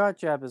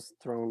Jabba's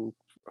throne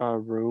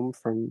room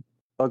from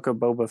Book of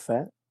Boba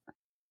Fett.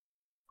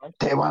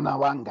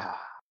 Tewanawanga.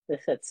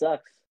 This set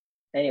sucks.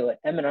 Anyway,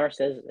 M&R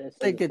says I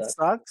think it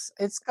sucks.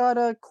 It's got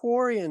a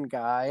Quarian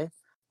guy.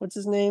 What's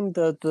his name?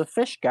 The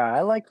fish guy.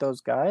 I like those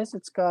guys.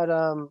 It's got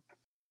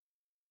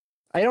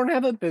I don't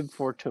have a Bib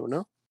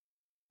Fortuna.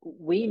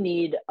 We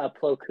need a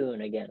Plo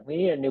Koon again. We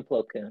need a new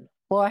Plo Koon.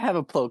 Well, I have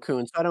a Plo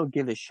Koon, so I don't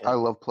give a shit. I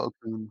love Plo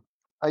Koon.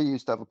 I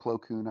used to have a Plo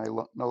Koon. I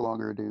no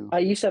longer do. I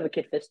used to have a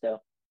Kit Fisto.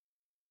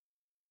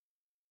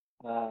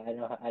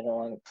 I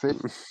don't.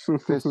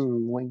 Fist.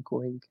 Wink,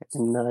 wink.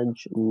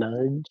 Nudge,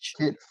 nudge.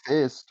 Kit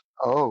Fist.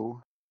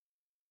 Oh.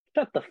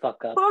 Shut the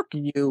fuck up. Fuck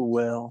you,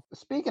 Will.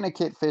 Speaking of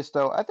Kit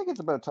Fisto, I think it's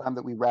about time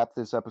that we wrap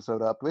this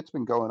episode up. It's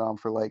been going on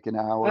for like an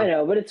hour. I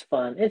know, but it's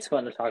fun. It's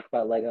fun to talk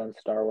about Lego and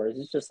Star Wars.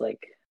 It's just like,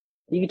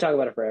 you can talk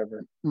about it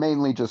forever.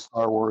 Mainly just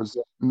Star Wars.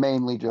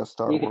 Mainly just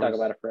Star Wars. You can talk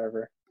about it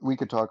forever. We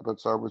could talk about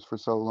Star Wars for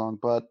so long,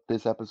 but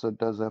this episode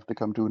does have to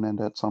come to an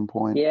end at some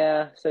point.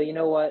 Yeah, so you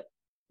know what?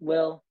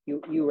 Will,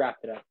 you wrap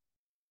it up.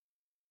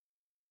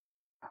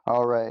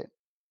 All right.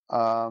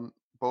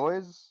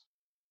 Boys,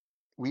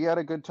 we had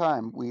a good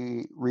time.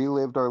 We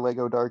relived our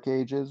Lego Dark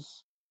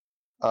Ages.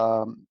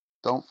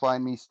 Don't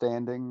find me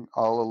standing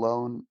all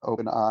alone,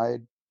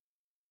 open-eyed.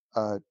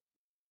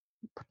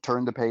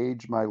 Turn the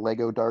page, my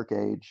Lego Dark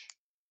Age.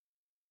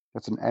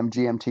 That's an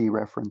MGMT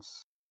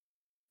reference.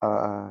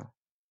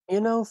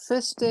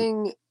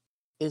 Fisting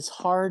is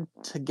hard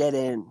to get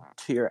in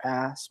to your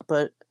ass,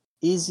 but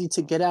easy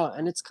to get out.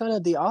 And it's kind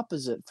of the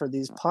opposite for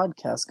these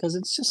podcasts because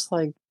it's just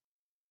like,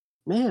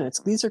 man,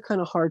 these are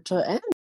kind of hard to end.